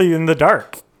Balls. mostly in the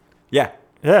dark. Yeah,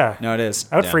 Yeah. no, it is.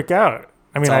 I would Yeah. freak out.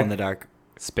 I It's mean, all in the dark.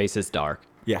 Space is dark.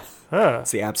 Yeah, uh,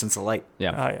 it's the absence of light.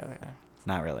 Yeah. yeah.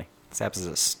 Not really. It's the absence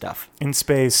of stuff. In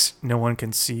space, no one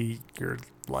can see your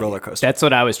light. Roller coaster. That's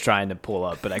what I was trying to pull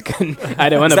up, but I couldn't. I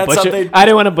didn't want to that butcher. something- I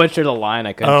didn't want to butcher the line.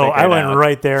 I couldn't. Oh, figure I it went out.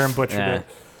 right there and butchered Yeah. it.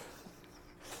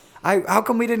 How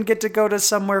come we didn't get to go to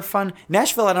somewhere fun?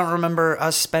 Nashville, I don't remember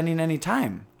us spending any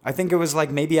time. I think it was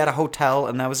like maybe at a hotel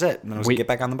and that was it. And then it was We- get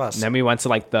back on the bus. And then we went to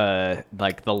like the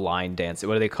line dance.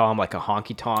 What do they call them? Like a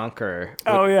honky tonk or?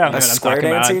 Oh, yeah. You know what I'm Square talking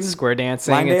about? dancing? Square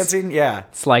dancing. Line It's- dancing? Yeah.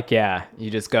 It's like, yeah, you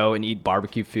just go and eat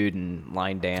barbecue food and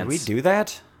line dance. Did we do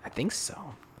that? I think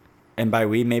so. And by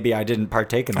we, maybe I didn't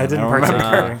partake in that. I didn't don't partake.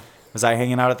 remember. Was I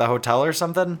hanging out at the hotel or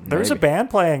something? There was a Maybe. band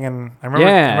playing, and I remember.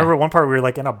 Yeah. I remember one part we were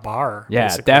like in a bar. Yeah,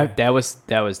 basically. that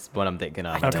was what I'm thinking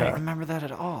of. I Okay. don't remember that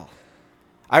at all.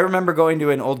 I remember going to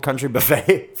an old country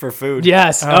buffet for food.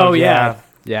 Yes. Oh, Oh, yeah.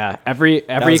 yeah. Every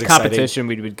was exciting. competition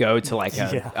we would go to like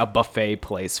Yeah. a buffet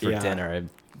place for Yeah. dinner.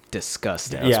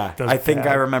 Disgusting. Yeah, that was I think bad.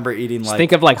 I remember eating Just like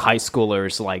think of like high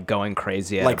schoolers like going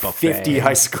crazy at like a buffet. 50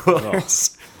 high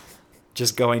schoolers.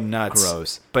 Just going nuts.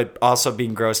 Gross. But also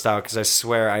being grossed out because I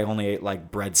swear I only ate like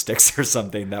breadsticks or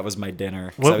something. That was my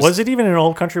dinner. 'Cause I Was it even an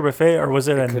old country buffet, or was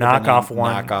it a could have been a knockoff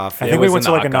one? knockoff, I yeah. think It we was went a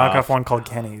to like a knockoff. knockoff one called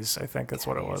Kenny's. I think that's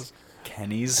what it was. I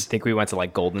Kenny's? think we went to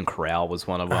like Golden Corral was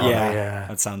one of them. Yeah, yeah.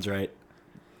 that sounds right.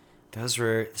 Those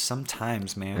were some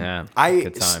times, man. Yeah,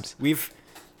 good times.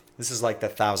 This is like the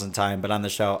 1,000th time, but on the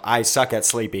show, I suck at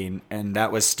sleeping, and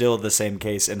that was still the same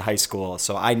case in high school.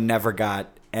 So I never got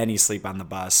any sleep on the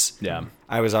bus. Yeah.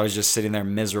 I was always just sitting there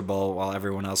miserable while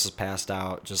everyone else is passed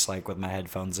out, just like with my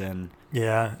headphones in.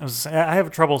 Yeah, I have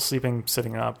trouble sleeping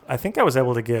sitting up. I think I was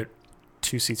able to get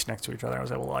 2 seats next to each other. I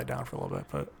was able to lie down for a little bit,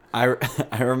 but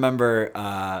I remember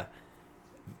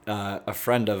a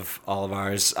friend of all of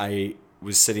ours. I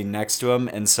was sitting next to him,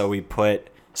 and so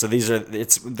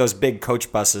it's those big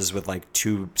coach buses with like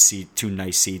two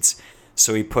nice seats.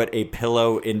 So we put a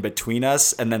pillow in between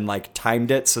us, and then like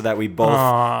timed it so that we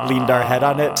both leaned our head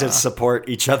on it to support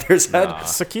each other's head,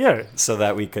 so cute. so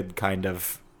that we could kind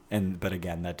of. But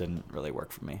again, that didn't really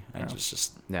work for me. I was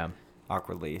just Yeah.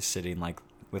 awkwardly sitting like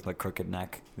with a crooked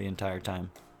neck the entire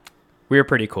time. We were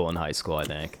pretty cool in high school, I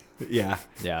think. Yeah,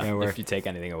 Yeah. we're If you take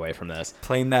anything away from this.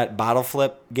 playing that bottle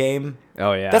flip game.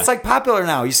 Oh yeah. That's like popular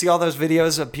now. You see all those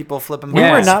videos of people flipping. We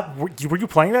Yeah. were bottles. not. Were you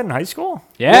playing that in high school?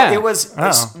 yeah. Well, it was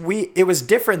Oh. It was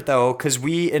different though because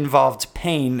we involved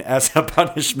pain as a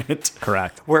punishment.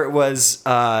 Correct. Where it was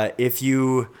if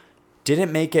you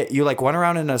didn't make it, you like went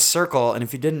around in a circle, and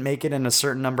if you didn't make it in a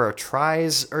certain number of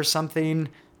tries or something,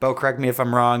 Bo, correct me if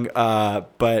I'm wrong.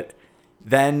 But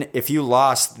then if you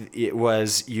lost, it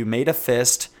was you made a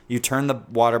fist. You turn the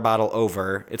water bottle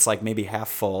over. It's like maybe half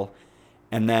full.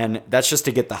 And then that's just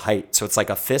to get the height. So it's like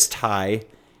a fist high.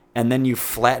 And then you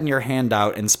flatten your hand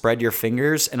out and spread your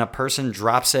fingers, and a person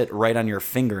drops it right on your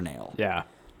fingernail. Yeah.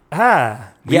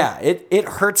 Yeah, it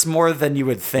hurts more than you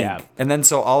would think. Yeah. And then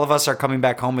so all of us are coming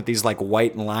back home with these like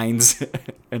white lines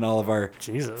in all of our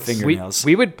fingernails.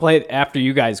 We would play after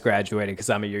you guys graduated because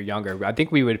I'm a year younger. I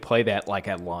think we would play that like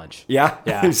at lunch. Yeah?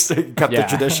 Yeah. So you kept the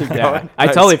tradition Yeah. going. I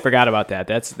Nice. totally forgot about that.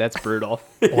 That's brutal.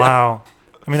 Wow.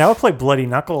 I mean, I would play Bloody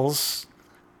Knuckles,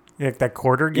 like that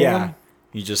quarter game. Yeah.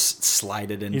 You just slide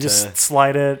it into... You just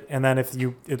slide it, and then if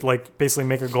you like basically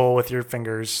make a goal with your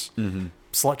fingers,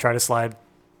 try to slide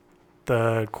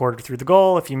the quarter through the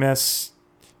goal. If you miss,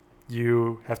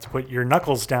 you have to put your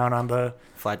knuckles down on the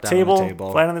flat down table, on the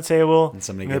table. flat on the table, And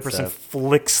somebody the other gets person that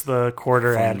flicks the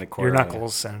quarter from at the quarter, your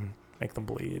knuckles and make them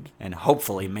bleed. and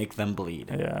hopefully make them bleed.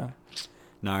 Yeah,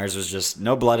 No, ours was just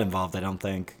no blood involved, I don't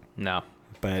think. No.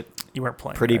 But you weren't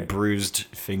playing. pretty right? bruised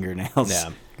fingernails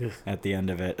Yeah. at the end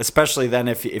of it. Especially then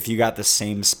if you got the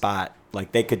same spot.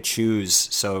 Like they could choose,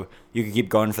 so you could keep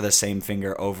going for the same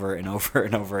finger over and over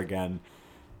and over again.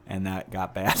 And that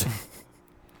got bad.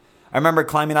 I remember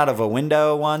climbing out of a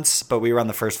window once, but we were on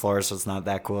the first floor, so it's not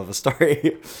that cool of a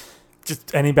story.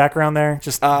 Just any background there?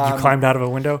 Just you climbed out of a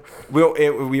window?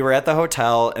 We were at the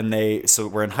hotel, and so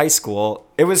we're in high school.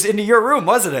 It was into your room,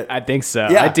 wasn't it? I think so.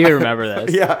 Yeah. I do remember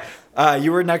this. Yeah.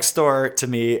 You were next door to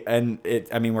me, and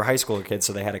we're high school kids,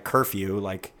 so they had a curfew.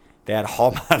 Like, they had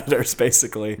hall monitors,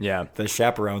 basically. Yeah. The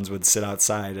chaperones would sit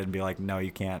outside and be like, no,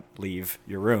 you can't leave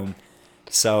your room.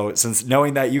 So, since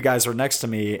knowing that you guys were next to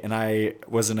me, and I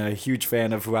wasn't a huge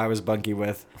fan of who I was bunky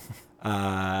with,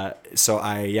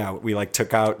 we like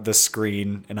took out the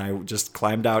screen, and I just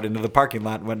climbed out into the parking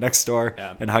lot and went next door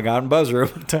and hung out in Bo's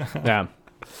room. Yeah.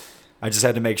 I just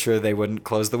had to make sure they wouldn't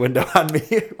close the window on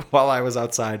me while I was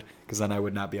outside, because then I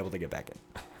would not be able to get back in.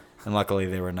 And luckily,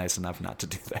 they were nice enough not to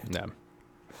do that. Yeah.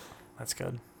 That's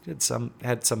good.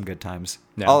 Had some good times.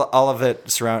 Yeah. All of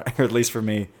it or at least for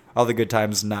me, all the good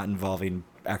times not involving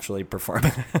actually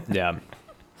performing. Yeah.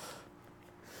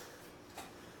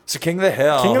 So King of the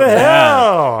Hill. King of the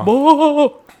Hill.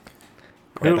 Whoa.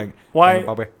 Who- why?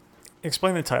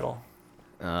 Explain the title.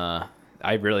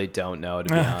 I really don't know,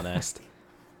 to be honest.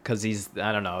 Because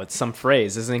I don't know, it's some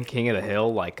phrase. Isn't King of the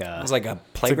Hill like a... It was like a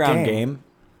playground game.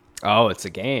 Oh, it's a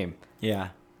game. Yeah.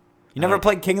 You never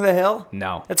played King of the Hill?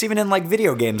 No. That's even in like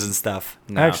video games and stuff.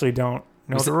 No. I actually don't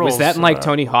know Was, the rules. was that in of like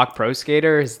Tony Hawk Pro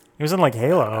Skater? It was in like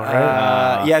Halo,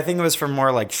 right? Yeah, I think it was for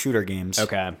more like shooter games.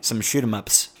 Okay. Some shoot 'em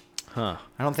ups. Huh.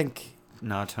 I don't think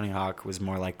Tony Hawk was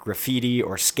more like graffiti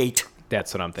or skate.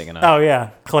 That's what I'm thinking of. Oh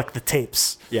yeah, collect the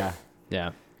tapes. Yeah.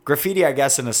 Yeah. Graffiti, I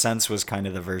guess, in a sense, was kind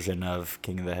of the version of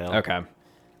King of the Hill. Okay.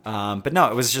 But no,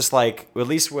 it was just like, at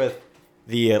least with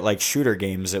the like shooter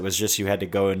games, it was just you had to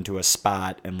go into a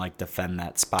spot and like defend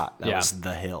that spot. That was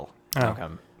the hill. Oh. Okay.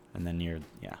 And then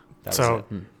that So-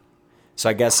 was it. So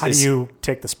I guess How do you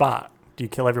take the spot? Do you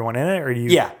kill everyone in it, or do you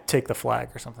Yeah. take the flag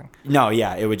or something? No,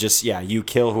 yeah, it would just you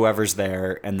kill whoever's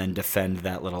there and then defend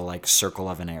that little like circle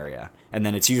of an area. And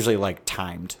then it's usually like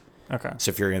timed. Okay. So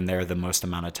if you're in there the most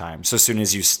amount of time. So as soon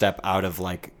as you step out of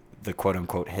like the quote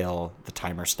unquote hill, the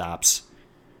timer stops.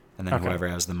 And then Okay. whoever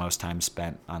has the most time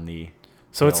spent on the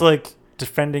So it's hill. like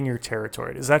defending your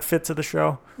territory. Does that fit to the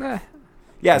show?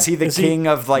 Yeah, is he the king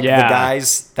of like Yeah. the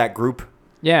guys, that group?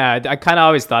 Yeah, I kind of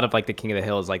always thought of like the King of the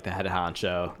Hill as like the head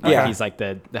honcho. Like, Yeah. he's like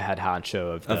the head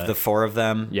honcho of The four of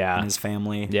them Yeah. and his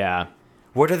family. Yeah.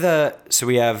 What are so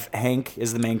we have Hank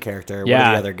is the main character. What Yeah.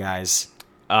 are the other guys?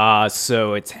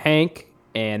 So it's Hank,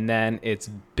 and then it's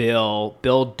Bill.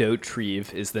 Bill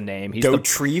Dotrieve is the name. He's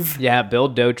Dotrieve? Yeah, Bill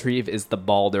Dotrieve is the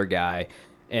balder guy.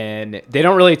 And they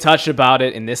don't really touch about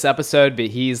it in this episode, but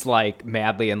he's like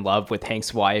madly in love with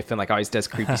Hank's wife and like always does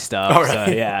creepy stuff. All right.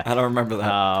 So yeah. I don't remember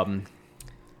that.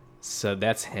 So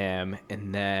that's him.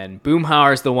 And then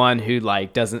Boomhauer's the one who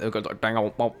like doesn't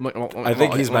I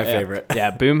think he's my favorite.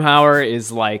 Yeah, Boomhauer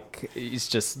is like he's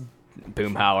just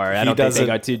Boomhauer. I don't think they doesn't-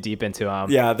 go too deep into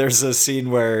him. Yeah, there's a scene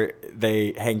where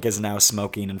Hank is now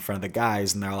smoking in front of the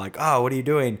guys, and they're like, "Oh, what are you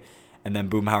doing?" And then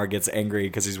Boomhauer gets angry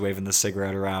because he's waving the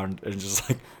cigarette around and just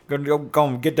like, "Go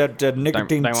and get that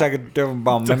nicotine second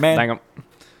bomb, my man."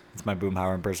 It's my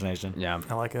Boomhauer impersonation. Yeah.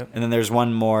 I like it. And then there's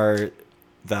one more,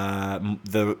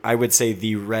 the I would say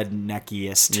the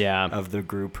redneckiest of the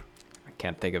group. I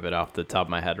can't think of it off the top of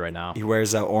my head right now. He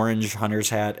wears an orange hunter's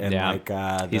hat and Yeah.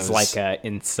 like He's those- like a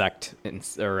insect,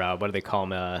 or what do they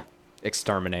call him?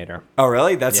 Exterminator. Oh,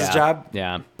 really? That's Yeah. his job?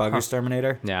 Yeah. Bug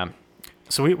exterminator? Yeah.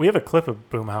 So we have a clip of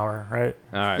Boomhauer, right?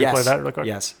 All right. Yes. Play that real quick.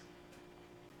 Yes.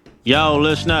 Yo,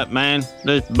 listen up, man.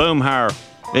 This Boomhauer.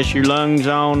 Let your lungs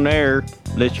on air.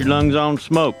 Let your lungs on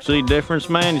smoke. See the difference,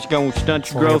 man? It's going to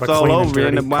stunt your Well, we have growth a all clean and over. You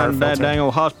end dirty up car winding that filter. dang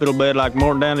old hospital bed like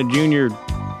Morton Downey Jr.,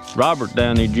 Robert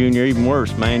Downey Jr., even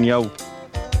worse, man. Yo,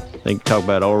 they can talk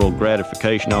about oral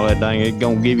gratification, all that dang. It's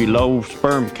going to give you low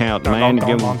sperm count, man. dun,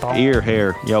 Give dun, them dun. ear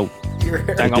hair. Yo,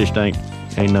 that just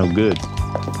ain't no good.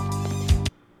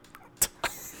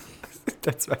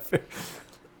 That's my favorite.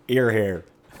 Ear hair.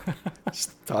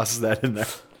 Just toss that in there.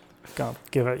 Gonna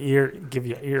give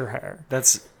you ear hair.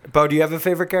 That's Bo. Do you have a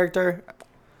favorite character?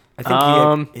 I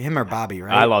think him or Bobby,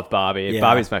 right? I love Bobby. Yeah.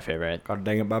 Bobby's my favorite. God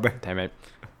dang it, Bobby. Damn it.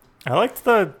 I liked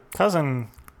the cousin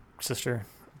sister.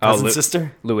 Cousin Lu-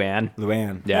 sister, Luann.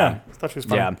 Luann. Yeah. I thought she was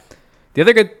fun. Yeah. The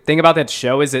other good thing about that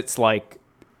show is it's like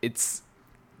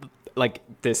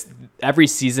this every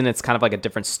season it's kind of like a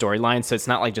different storyline, so it's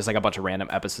not like just like a bunch of random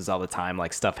episodes all the time.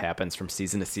 Like stuff happens from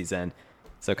season to season,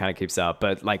 so it kind of keeps up.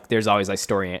 But like there's always like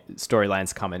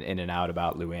storylines coming in and out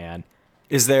about Luann.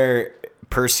 Is there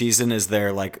per season? Is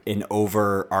there like an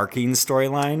overarching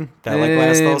storyline that like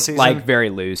lasts the whole season? Like very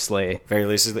loosely. very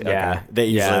loosely. Yeah. Okay. That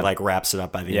usually Yeah. like wraps it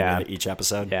up by the Yeah. end of each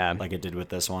episode. Yeah. like it did with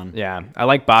this one. Yeah, I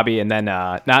like Bobby, and then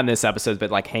not in this episode,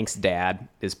 but like Hank's dad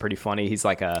is pretty funny. He's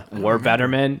like a war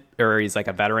veteran, or he's like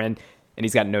a veteran, and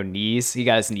he's got no knees. He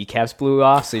got his kneecaps blew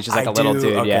off, so he's just like I a little do,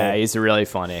 dude. okay. Yeah, he's really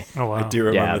funny. Oh wow. I do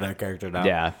remember Yeah. that character now.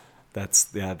 Yeah, that's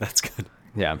good.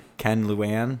 yeah, Ken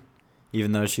Luann,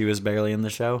 even though she was barely in the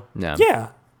show. yeah. Yeah.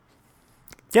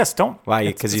 Yes. Don't. Why?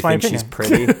 It's- Because it's you my think she's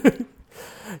opinion. pretty?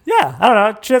 Yeah. I don't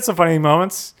know. She had some funny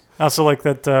moments. I also like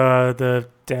that the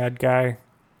dad guy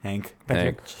Hank.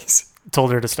 Hank. Jeez.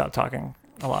 told her to stop talking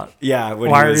a lot. Yeah.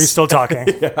 When Why he are was, you still talking?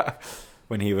 Yeah.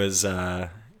 When he was had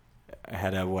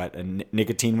a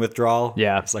nicotine withdrawal.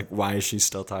 Yeah. It's like, why is she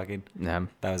still talking? Yeah.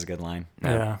 That was a good line.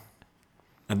 Yeah.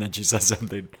 And then she says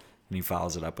something, and he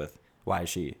follows it up with, "Why is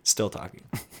she still talking?"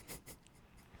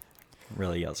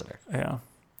 Really yells at her. Yeah.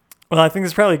 Well, I think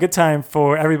it's probably a good time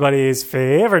for everybody's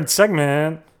favorite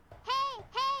segment.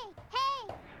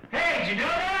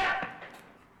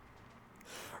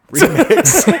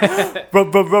 Remix.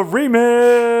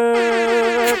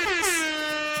 Remix.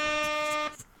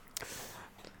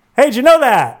 Hey, did you know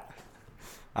that?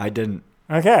 I didn't.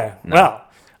 Okay. Well,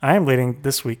 I am leading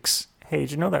this week's Hey,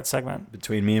 did you know that segment?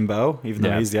 Between me and Bo, even though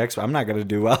Yeah. he's the expert, I'm not going to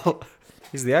do well.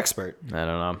 He's the expert. I don't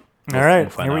know. All right. We'll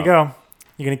find Here we out. go.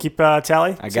 You going to keep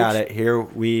tally? I got it. Here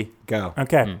we go.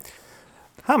 Okay.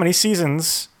 How many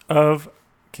seasons of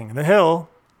King of the Hill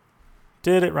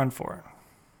did it run for?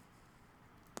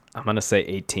 I'm gonna say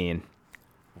 18.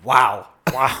 Wow.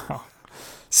 Wow.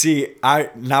 See, I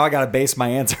got to base my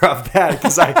answer off that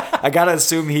because I got to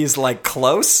assume he's like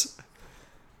close.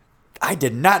 I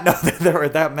did not know that there were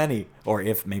that many, or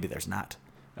if maybe there's not.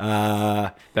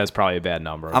 That's probably a bad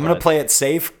number. I'm going to but- play it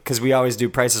safe because we always do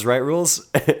Price is Right rules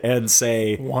and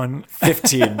say 1.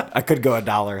 15. I could go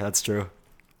 $1. That's true.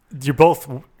 You're both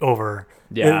over.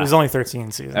 Yeah. It was only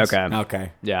 13 seasons. Okay.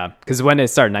 Okay. Yeah, because when it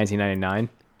started, 1999,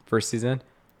 first season.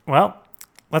 Well,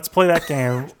 let's play that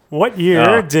game. What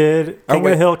year Oh. did King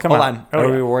of the Hill come hold out? on. Oh, Are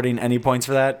yeah. we awarding any points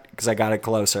for that? Because I got it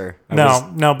closer.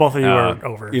 No, both of you are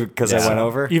over. Because I Yeah. went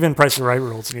over? Even Price is Right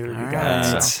rules, neither of you got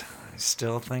it. Right. So. I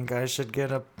still think I should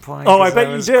get a point. Oh, I 'cause bet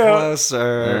you was do.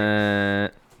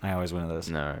 Closer. I always win those.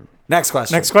 No. Next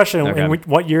question. Next question. Okay.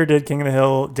 What year did King of the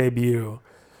Hill debut?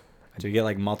 Do we get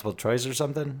like multiple choice or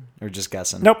something? Or just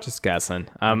guessing? Nope. Just guessing.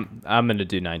 I'm gonna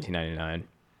do 1999.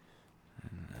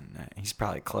 He's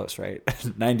probably close, right?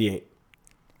 98.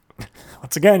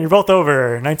 Once again, you're both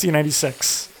over.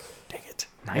 1996. Dang it.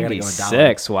 I gotta go $1.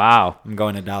 96. Wow. I'm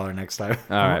going $1 next time.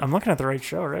 All right. I'm looking at the right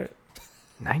show, right?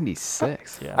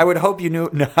 96. Yeah. I would hope you know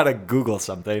how to Google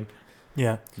something.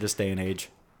 Yeah. This day and age.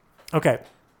 Okay.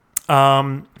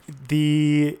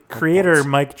 The creator,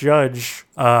 Mike Judge,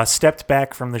 stepped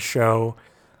back from the show,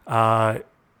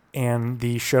 and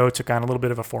the show took on a little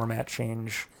bit of a format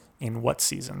change in what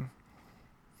season?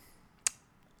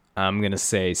 I'm gonna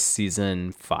say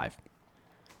season 5.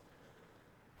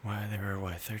 Why, there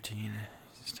were, 13?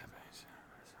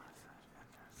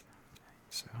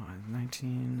 So,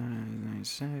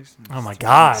 1996. Oh, my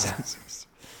God.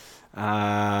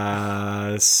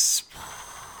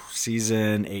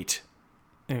 Season 8.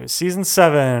 It was season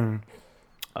 7.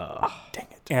 Dang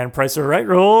it. And Price is Right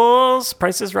rules.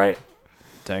 Price is Right.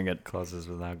 Dang it. Closes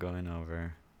without going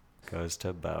over. Goes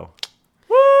to Bo.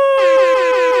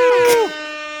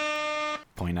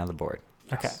 Point on the board.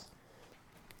 Okay.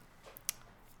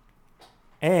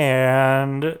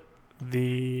 And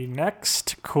the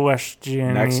next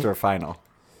question Next or final?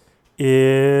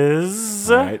 is...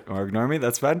 All right. Or ignore me.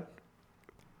 That's fine.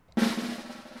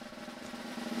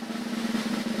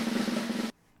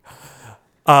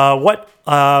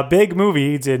 What big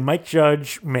movie did Mike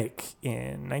Judge make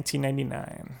in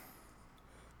 1999?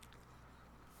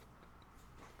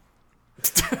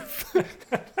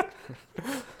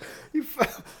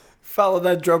 Follow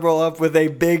that drum roll up with a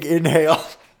big inhale.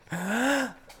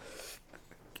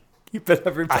 Keep it,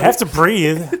 everybody. I have to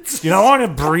breathe. You don't want to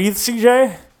breathe,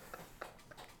 CJ?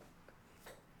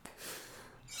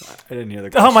 I didn't hear the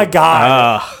question. Oh my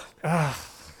god.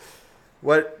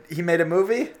 What? He made a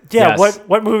movie? Yeah, Yes.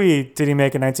 what movie did he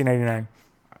make in 1999?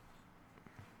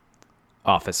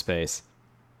 Office Space.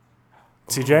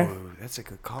 CJ? Ooh, that's a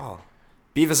good call.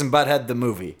 Beavis and Butthead, the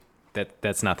movie.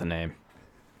 That's not the name.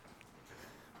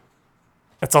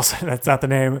 That's not the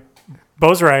name.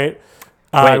 Bo's right.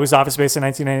 Wait. It was Office Space in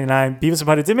 1999. Beavis and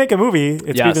Butthead did make a movie.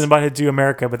 It's Yes. Beavis and Butthead Do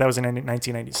America, but that was in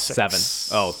 1996.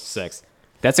 7. Oh, 6.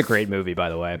 That's a great movie, by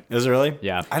the way. Is it really?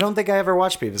 Yeah. I don't think I ever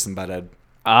watched Beavis and Butthead.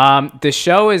 The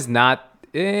show is not.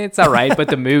 It's all right, but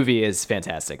the movie is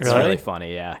fantastic. It's Really? really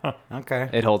funny. Yeah, Okay.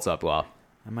 it holds up well.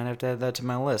 I might have to add that to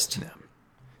my list.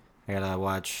 I gotta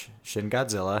watch Shin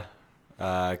Godzilla,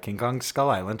 King Kong Skull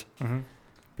Island,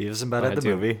 Beavis and Butthead, ahead, the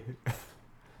too. movie.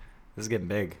 This is getting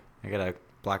big. I gotta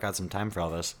block out some time for all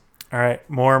this. All right,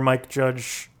 more Mike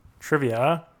Judge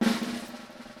trivia.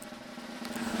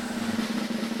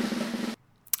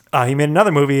 He made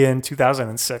another movie in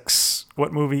 2006.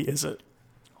 What movie is it?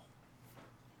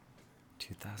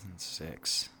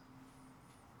 2006.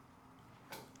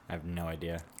 I have no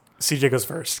idea. CJ goes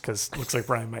first because it looks like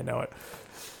Brian might know it.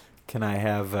 Can I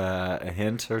have a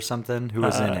hint or something? Who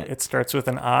was in it? It starts with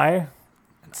an I.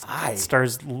 I. It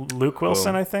stars Luke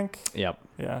Wilson, I think. Yep.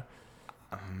 Yeah.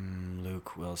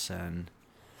 Luke Wilson.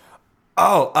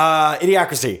 Oh,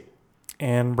 Idiocracy.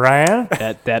 And Brian,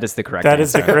 That is the correct. that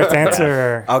is the answer. correct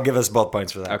answer. I'll give us both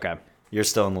points for that. Okay. You're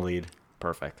still in the lead.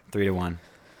 Perfect. 3-1.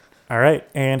 All right,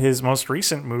 and his most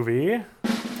recent movie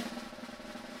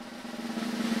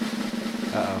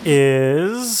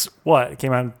is what? It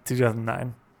came out in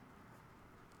 2009.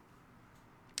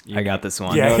 I got this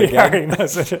one. Yeah, know it he again? already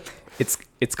knows it.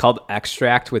 It's called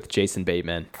Extract with Jason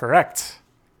Bateman. Correct.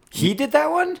 He did that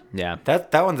one? Yeah.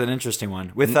 That one's an interesting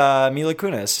one. With Mila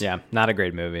Kunis. Yeah. Not a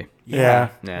great movie. Yeah.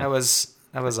 Yeah. That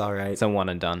was all right. It's a one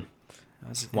and done. That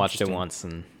was Watched it interesting. once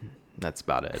and that's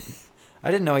about it. I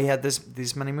didn't know he had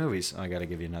these many movies. Oh, I got to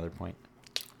give you another point.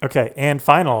 Okay, and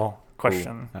final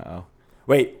question. Uh-oh.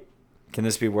 Wait. Can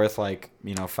this be worth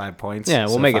 5 points? Yeah,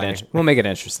 we'll make it. We'll make it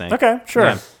interesting. Okay, sure.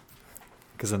 Yeah.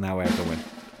 Because then that way I can win.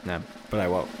 Yeah. But I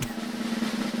won't.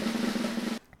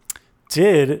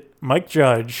 Did Mike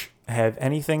Judge have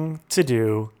anything to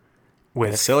do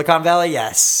with Silicon Valley,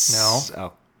 yes. No.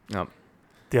 Oh, No.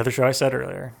 the other show I said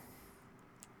earlier,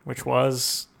 which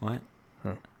was what?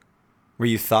 Where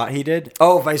you thought he did?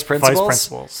 Oh, Vice Principals? Vice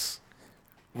Principals?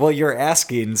 Well, you're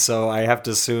asking, so I have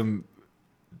to assume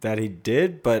that he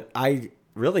did, but I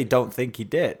really don't think he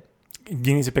did.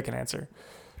 You need to pick an answer.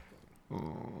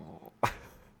 Well,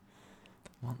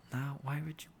 now, why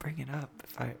would you bring it up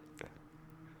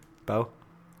Bo?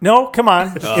 No, come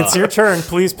on. It's your turn.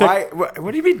 Please pick. Why?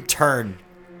 What do you mean turn?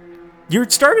 You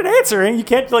started answering. You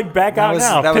can't back out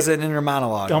now. That was Pick- an inner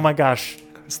monologue. Oh my gosh.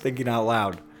 I was thinking out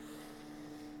loud.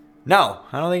 No,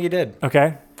 I don't think he did.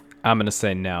 Okay, I'm gonna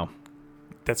say no.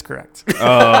 that's correct.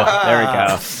 Oh, there we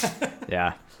go.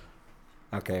 Yeah.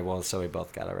 Okay, well, so we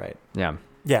both got it right. Yeah.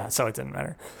 Yeah, so it didn't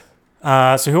matter.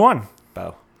 So who won?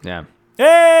 Bo. Yeah.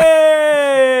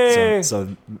 Yay!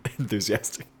 So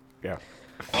enthusiastic. Yeah.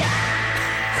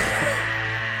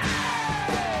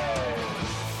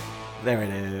 There it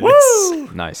is.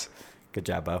 Woo! Nice. Good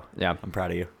job, Bo. Yeah. I'm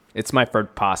proud of you. It's my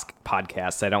first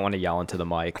podcast. I don't want to yell into the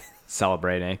mic.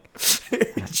 Celebrating.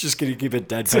 It's just gonna keep it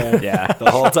deadpan. Yeah. The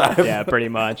whole time. Yeah, pretty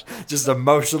much. Just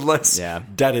emotionless. Yeah.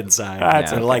 Dead inside.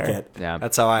 That's I like okay. it. Yeah.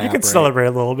 That's how I You can operate. celebrate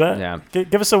a little bit. Yeah.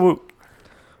 Give us a woo.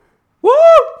 Woo!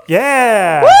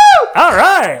 Yeah. Woo! All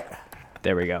right.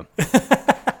 There we go.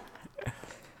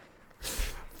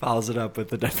 Follows it up with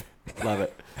the dead. Love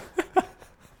it.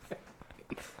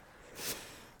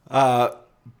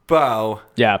 Bo,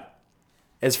 Yeah.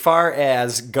 as far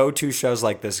as go-to shows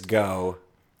like this go,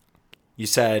 you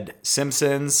said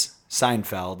Simpsons,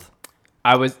 Seinfeld.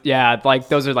 I was, yeah, like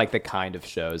those are like the kind of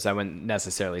shows. I wouldn't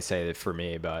necessarily say that for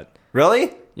me, but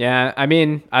Really? yeah, I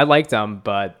mean, I liked them,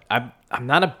 but I'm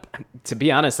not to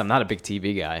be honest, I'm not a big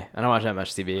TV guy. I don't watch that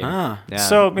much TV. Ah. Yeah.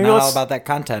 So maybe Not all let's about that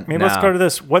content. maybe let's No. go to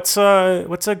this. What's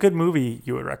a good movie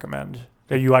you would recommend?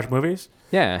 Do you watch movies?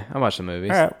 yeah, I watch the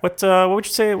movies. All right. What would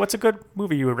you say? What's a good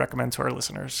movie you would recommend to our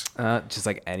listeners? Just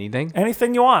like anything.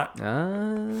 Anything you want.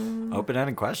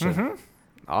 Open-ended question.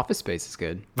 Office Space is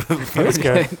good. That's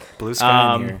good. Blue sky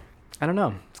in Um, here. I don't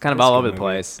know. It's kind of That's a all good over the movie.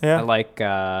 place. Yeah. I like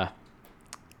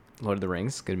Lord of the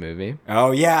Rings. Good movie.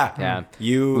 Oh yeah, Yeah.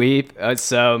 You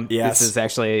So Yes. this is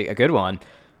actually a good one.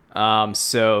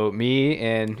 So me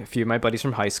and a few of my buddies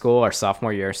from high school, our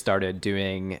sophomore year, started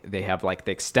doing. They have like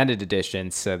the extended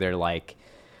edition, so they're like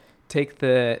take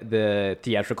the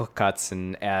theatrical cuts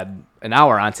and add an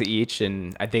hour onto each,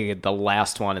 and I think the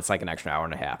last one it's like an extra hour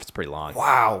and a half. It's pretty long.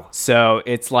 wow. So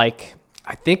it's like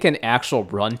I think an actual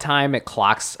runtime it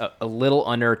clocks a little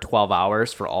under 12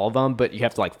 hours for all of them, but you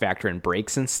have to like factor in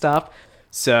breaks and stuff.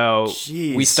 So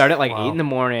Jeez. we start at like Wow. 8 in the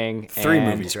morning. 3 and-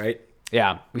 movies, right?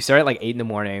 Yeah, we start at like 8 in the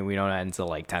morning. We don't end until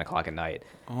like 10 o'clock at night.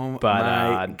 Oh But,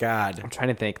 my I'm god. trying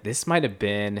to think. This might have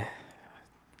been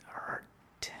our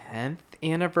 10th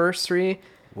anniversary.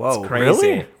 Whoa. It's crazy.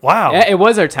 Really? Wow. Yeah, it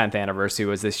was our 10th anniversary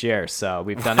was this year. So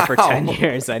we've done it for Wow. 10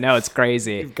 years. I know, it's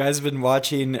crazy. You guys have been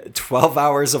watching 12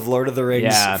 hours of Lord of the Rings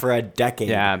Yeah. for a decade.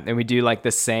 Yeah, and we do like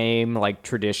the same like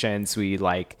traditions. We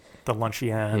like The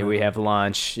Luncheon. we have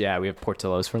lunch. Yeah, we have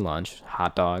Portillo's for lunch,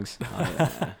 hot dogs,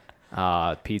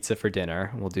 pizza for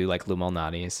dinner. We'll do like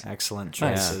Lumalnati's. Excellent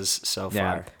choices so far.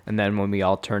 Yeah, and then when we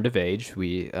all turned of age,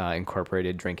 we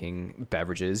incorporated drinking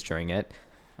beverages during it.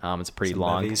 It's a pretty Some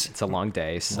long. bevies. It's a long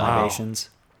day. So Wow. Libations.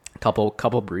 couple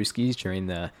brewskis during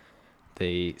the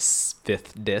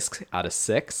fifth disc out of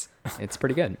 6. It's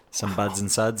pretty good. Some buds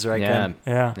and suds, right, Yeah. Ken?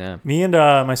 Yeah. Yeah. Me and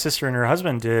my sister and her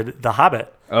husband did The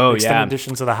Hobbit. Oh, Extended yeah.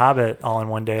 editions of The Hobbit all in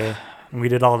one day. And we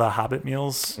did all the Hobbit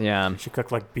meals. Yeah, She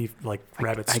cooked like beef, like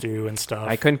rabbit stew and stuff.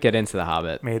 I couldn't get into The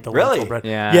Hobbit. Made the Really? lentil bread.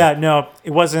 Yeah. Yeah. No,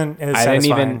 it wasn't as I didn't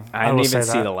satisfying. even. I didn't will even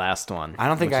say see that. the last one. I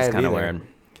don't think which I is have kinda either. weird.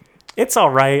 It's all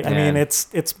right. I Yeah. mean, it's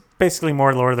basically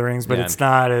more Lord of the Rings, but Yeah. it's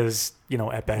not as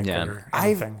epic Yeah. or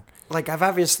I've anything. I've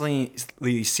obviously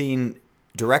seen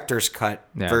director's cut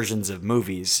Yeah. versions of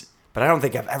movies, but I don't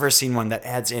think I've ever seen one that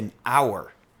adds an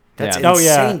hour. That's Yeah. Oh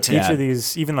yeah, insane to each me. of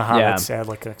these, even the Yeah. Hobbits, add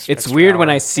like It's extra weird when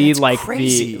hour. I see That's like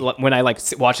crazy. when I like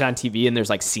watch it on TV and there's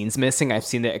like scenes missing. I've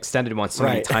seen the extended one so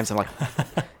many Right. times. I'm like,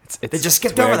 it's just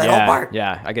skipped it's over weird. that whole Yeah, part.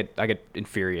 Yeah, I get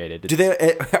infuriated. Do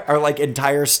they are like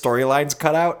entire storylines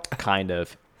cut out? Kind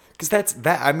of. Because that's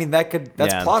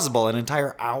Yeah. plausible. An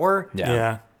entire hour? Yeah.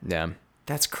 Yeah. Yeah.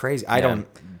 That's crazy. I Yeah. don't.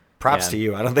 Props Yeah. to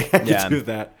you. I don't think I could Yeah. do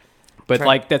that. But Try-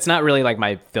 like that's not really like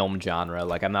my film genre.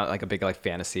 Like I'm not like a big like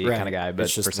fantasy Right. kind of guy. But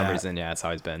It's just for some that. reason, yeah, it's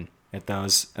always been. At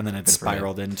those, and then it for me.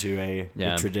 spiraled into a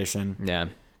Yeah. tradition. Yeah.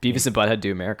 Beavis and Butthead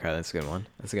Do America. That's a good one.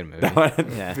 That's a good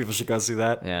movie. Yeah. People should go see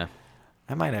that. Yeah.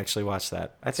 I might actually watch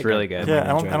that. I think really I good. might Yeah, I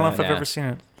don't enjoy know if that. I've Yeah. ever seen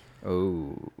it.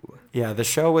 Oh. Yeah, the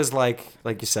show was like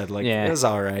you said, like Yeah. it was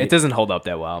all right. It doesn't hold up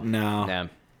that well. No. Yeah.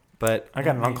 But I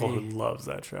got an uncle who maybe- loves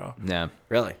that show, Yeah.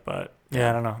 really. but yeah,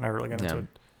 I don't know. Never really got into Yeah. it.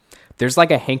 There's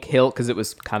like a Hank Hill because it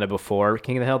was kind of before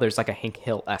King of the Hill. There's like a Hank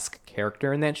Hill-esque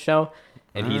character in that show,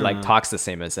 and he like talks the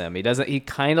same as him. He doesn't. He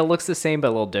kind of looks the same, but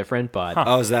a little different. But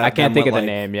Oh, is that I can't them think of what, the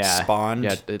like, name. Yeah, Spawned?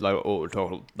 Yeah, it, like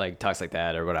like talks like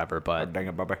that or whatever. But Dang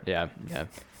it, Bubba. yeah, yeah,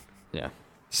 yeah,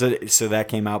 So that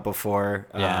came out before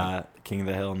Yeah. King of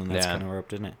the Hill, and then that's Yeah. kind of where up,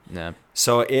 didn't it? yeah.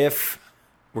 So if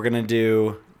we're gonna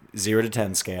do 0 to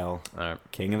 10 scale, All right.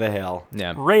 King of the Hill,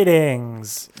 Yeah.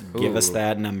 Ratings. give us Ooh.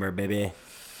 that number, baby.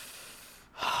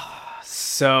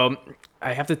 So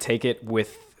I have to take it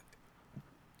with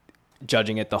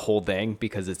judging it the whole thing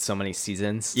because it's so many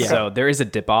seasons. Yeah. So there is a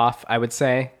dip off, I would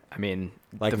say. I mean,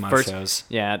 Like the most first, shows.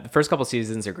 Yeah, the first couple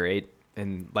seasons are great,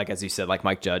 and like as you said, like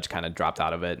Mike Judge kind of dropped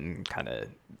out of it and kind of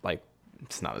like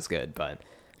it's not as good. But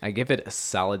I give it a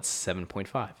solid 7.5.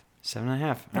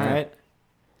 7.5. All Yeah. right.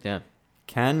 Yeah.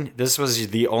 Ken, this was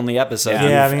the only episode Yeah.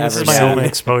 you've Yeah, I mean, this ever is my seen. only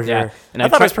exposure. Yeah. And I I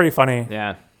thought it was tried- pretty funny.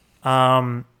 Yeah.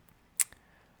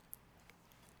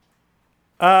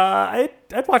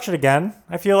 I'd watch it again.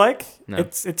 I feel like No.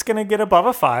 it's gonna get above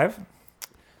a 5.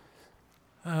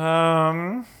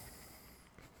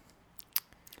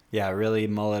 Yeah, really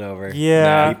mull it over.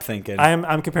 Yeah, Keep thinking.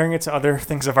 I'm comparing it to other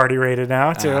things I've already rated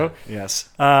now too. Yes.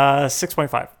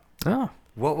 6.5. Oh.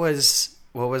 What was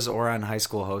Oran High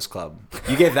School Host Club?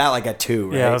 You gave that like a 2,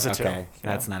 right? Yeah, it was a 2. Okay, Yeah.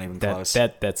 that's not even That, close.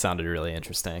 that sounded really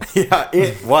interesting. yeah,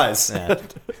 it was. Yeah.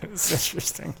 It's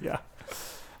interesting. Yeah.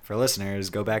 For listeners,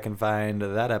 go back and find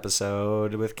that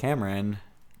episode with Cameron.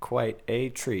 Quite a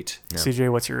treat. CJ,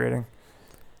 what's your rating?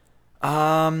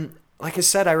 Like I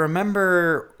said, I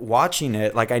remember watching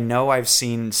it. Like I know I've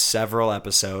seen several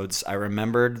episodes. I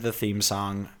remembered the theme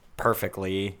song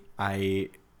perfectly.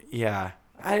 Maybe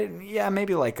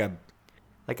like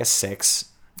a 6.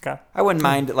 Okay. I wouldn't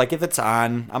mind, like, if it's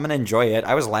on, I'm gonna enjoy it.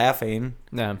 I was laughing.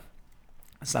 Yeah.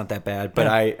 It's not that bad, but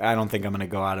Yeah. I don't think I'm gonna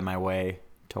go out of my way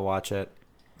to watch it.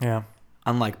 Yeah.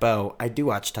 unlike Bo, I do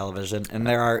watch television, and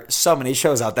there are so many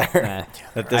shows out there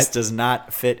that this does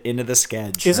not fit into the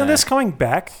schedule. Isn't this coming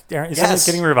back? Isn't Yes.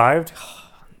 it getting revived?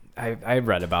 I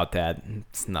read about that.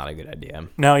 It's not a good idea.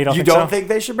 No, you don't. You think don't so? think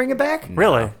they should bring it back?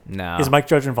 Really? No. Is Mike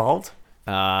Judge involved?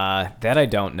 That I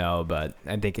don't know, but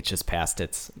I think it's just past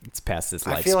its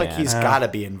lifespan. I feel like he's got to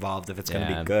be involved if it's going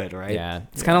to be good, right? Yeah,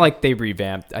 it's kind of like they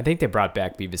revamped. I think they brought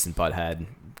back Beavis and Butthead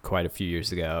quite a few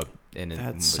years ago, and it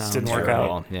didn't work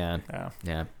out. Yeah, Yeah.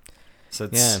 yeah, So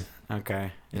it's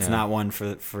okay. It's not one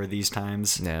for these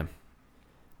times. yeah,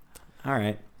 All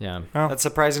right. yeah. Oh. That's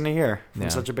surprising to hear. I'm Yeah.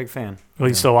 such a big fan. Will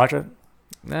you still watch it?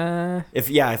 If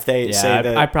they say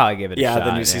that I'd probably give it a shot.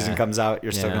 the new season comes out,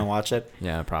 you're still Yeah. going to watch it.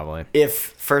 Yeah, probably. If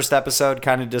first episode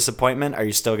kind of disappointment, are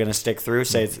you still going to stick through?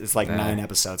 Say it's like 9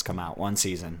 episodes come out, one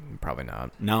season. Probably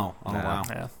not. No. Oh, No. wow.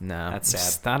 Yeah. No, That's it's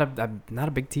sad. I'm not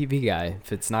a big TV guy.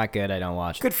 If it's not good, I don't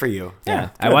watch it. Good for you. Yeah,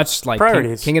 I good. watched like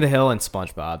Priorities. King of the Hill and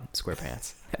SpongeBob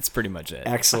SquarePants. That's pretty much it.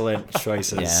 Excellent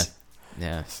choices.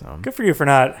 Yeah. So Good for you for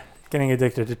not getting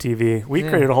addicted to TV. We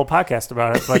created a whole podcast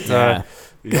about it, but yeah,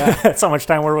 Yeah. that's how much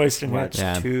time we're wasting. Watch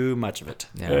Yeah. too much of it.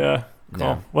 Yeah. Cool.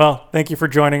 Yeah. Well, thank you for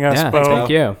joining us, Yeah, Bo. thank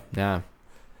you. Yeah.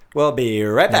 We'll be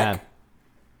right back.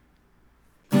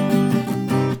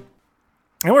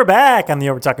 And we're back on the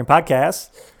Over Talking podcast.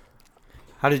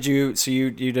 How did you? So you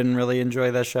didn't really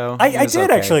enjoy that show? It I was did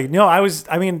okay. actually. No,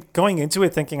 I mean, going into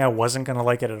it thinking I wasn't going to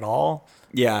like it at all,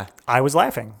 Yeah. I was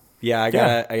laughing. I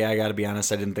gotta be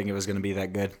honest. I didn't think it was gonna be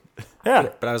that good, Yeah.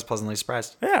 but I was pleasantly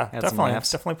surprised. Yeah, Had some definitely.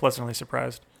 laughs. Definitely pleasantly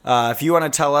surprised. If you want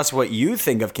to tell us what you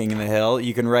think of King of the Hill,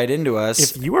 you can write into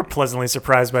us If you were pleasantly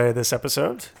surprised by this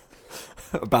episode,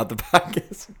 about the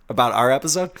podcast, about our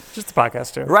episode. just the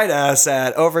podcast too. Write us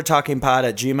at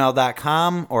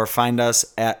overtalkingpod@gmail.com or find us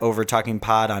at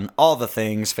overtalkingpod on all the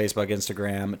things, Facebook,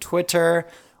 Instagram, Twitter,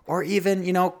 or even,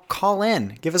 call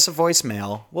in. Give us a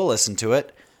voicemail. We'll listen to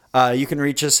it. You can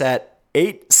reach us at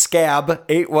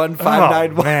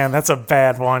 8scab81591. Oh, man, that's a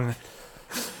bad one.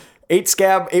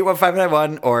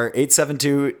 8scab81591 or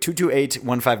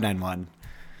 872-228-1591.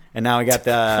 And now we got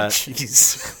the...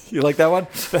 Jeez. You like that one?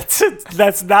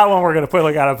 That's not one we're going to put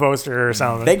like on a poster or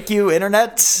something. Thank you,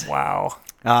 Internet. Wow.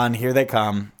 And here they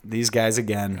come. These guys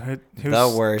again.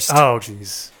 The worst. Oh,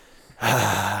 jeez.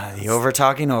 The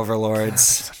over-talking overlords.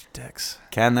 Such dicks.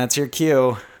 Ken, that's your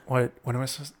cue. What am I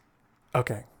supposed to...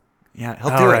 Okay. Yeah,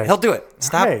 he'll All do right. it. He'll do it.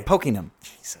 Stop right. poking him.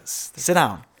 Jesus. Sit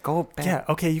down. Go back. Yeah,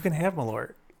 okay, you can have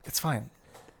Malort. It's fine.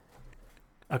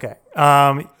 Okay.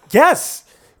 Yes.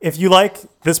 If you like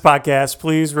this podcast,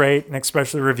 please rate and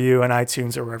especially review on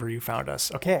iTunes or wherever you found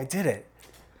us. Okay, I did it.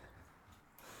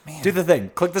 Do the thing.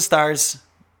 Click the stars.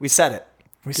 We said it.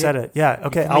 We said it. Yeah.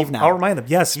 Okay. can leave now. I'll remind them.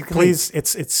 Yes, You can please.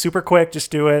 It's super quick. Just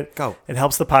do it. Go. It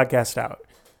helps the podcast out.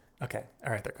 Okay.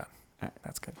 All right. They're gone. All right,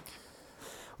 that's good.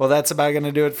 Well, that's about going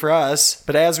to do it for us.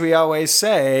 But as we always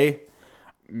say,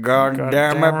 God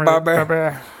damn it,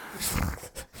 Bobby.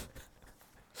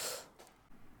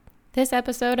 This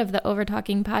episode of the Over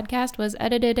Talking podcast was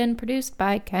edited and produced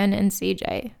by Ken and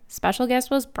CJ. Special guest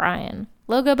was Brian.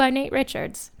 Logo by Nate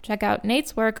Richards. Check out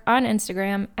Nate's work on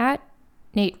Instagram at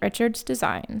Nate Richards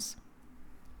Designs.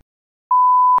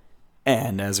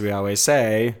 And as we always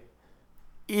say,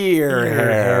 ear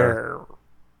hair.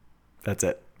 That's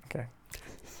it. Okay.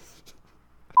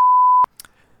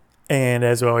 And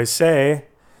as we always say,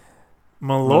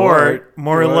 Malort,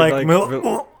 more like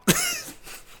milk.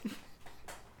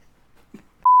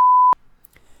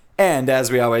 And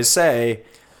as we always say,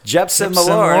 Jepson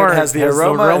Jepson Malort Malort has the has the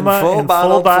aroma aroma and full and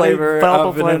bottle full-bodied flavor bottle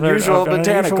of an flavor unusual of an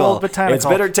botanical. unusual botanical. Its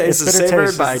bitter taste Its is bitter savored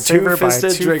taste by is savored by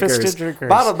two-fisted two-fisted drinkers. drinkers.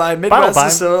 Bottled by Bottled Midwest by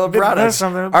Distilled Midwest Products.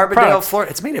 Distilled Armadale, Products.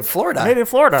 Florida. It's made in Florida. Made in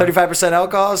Florida. 35%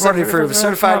 alcohol, 70 proof, 40%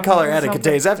 certified color, and it alcohol,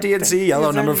 contains FD&C yellow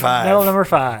number 5. Yellow number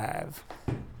 5.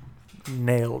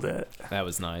 Nailed it. That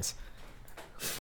was nice.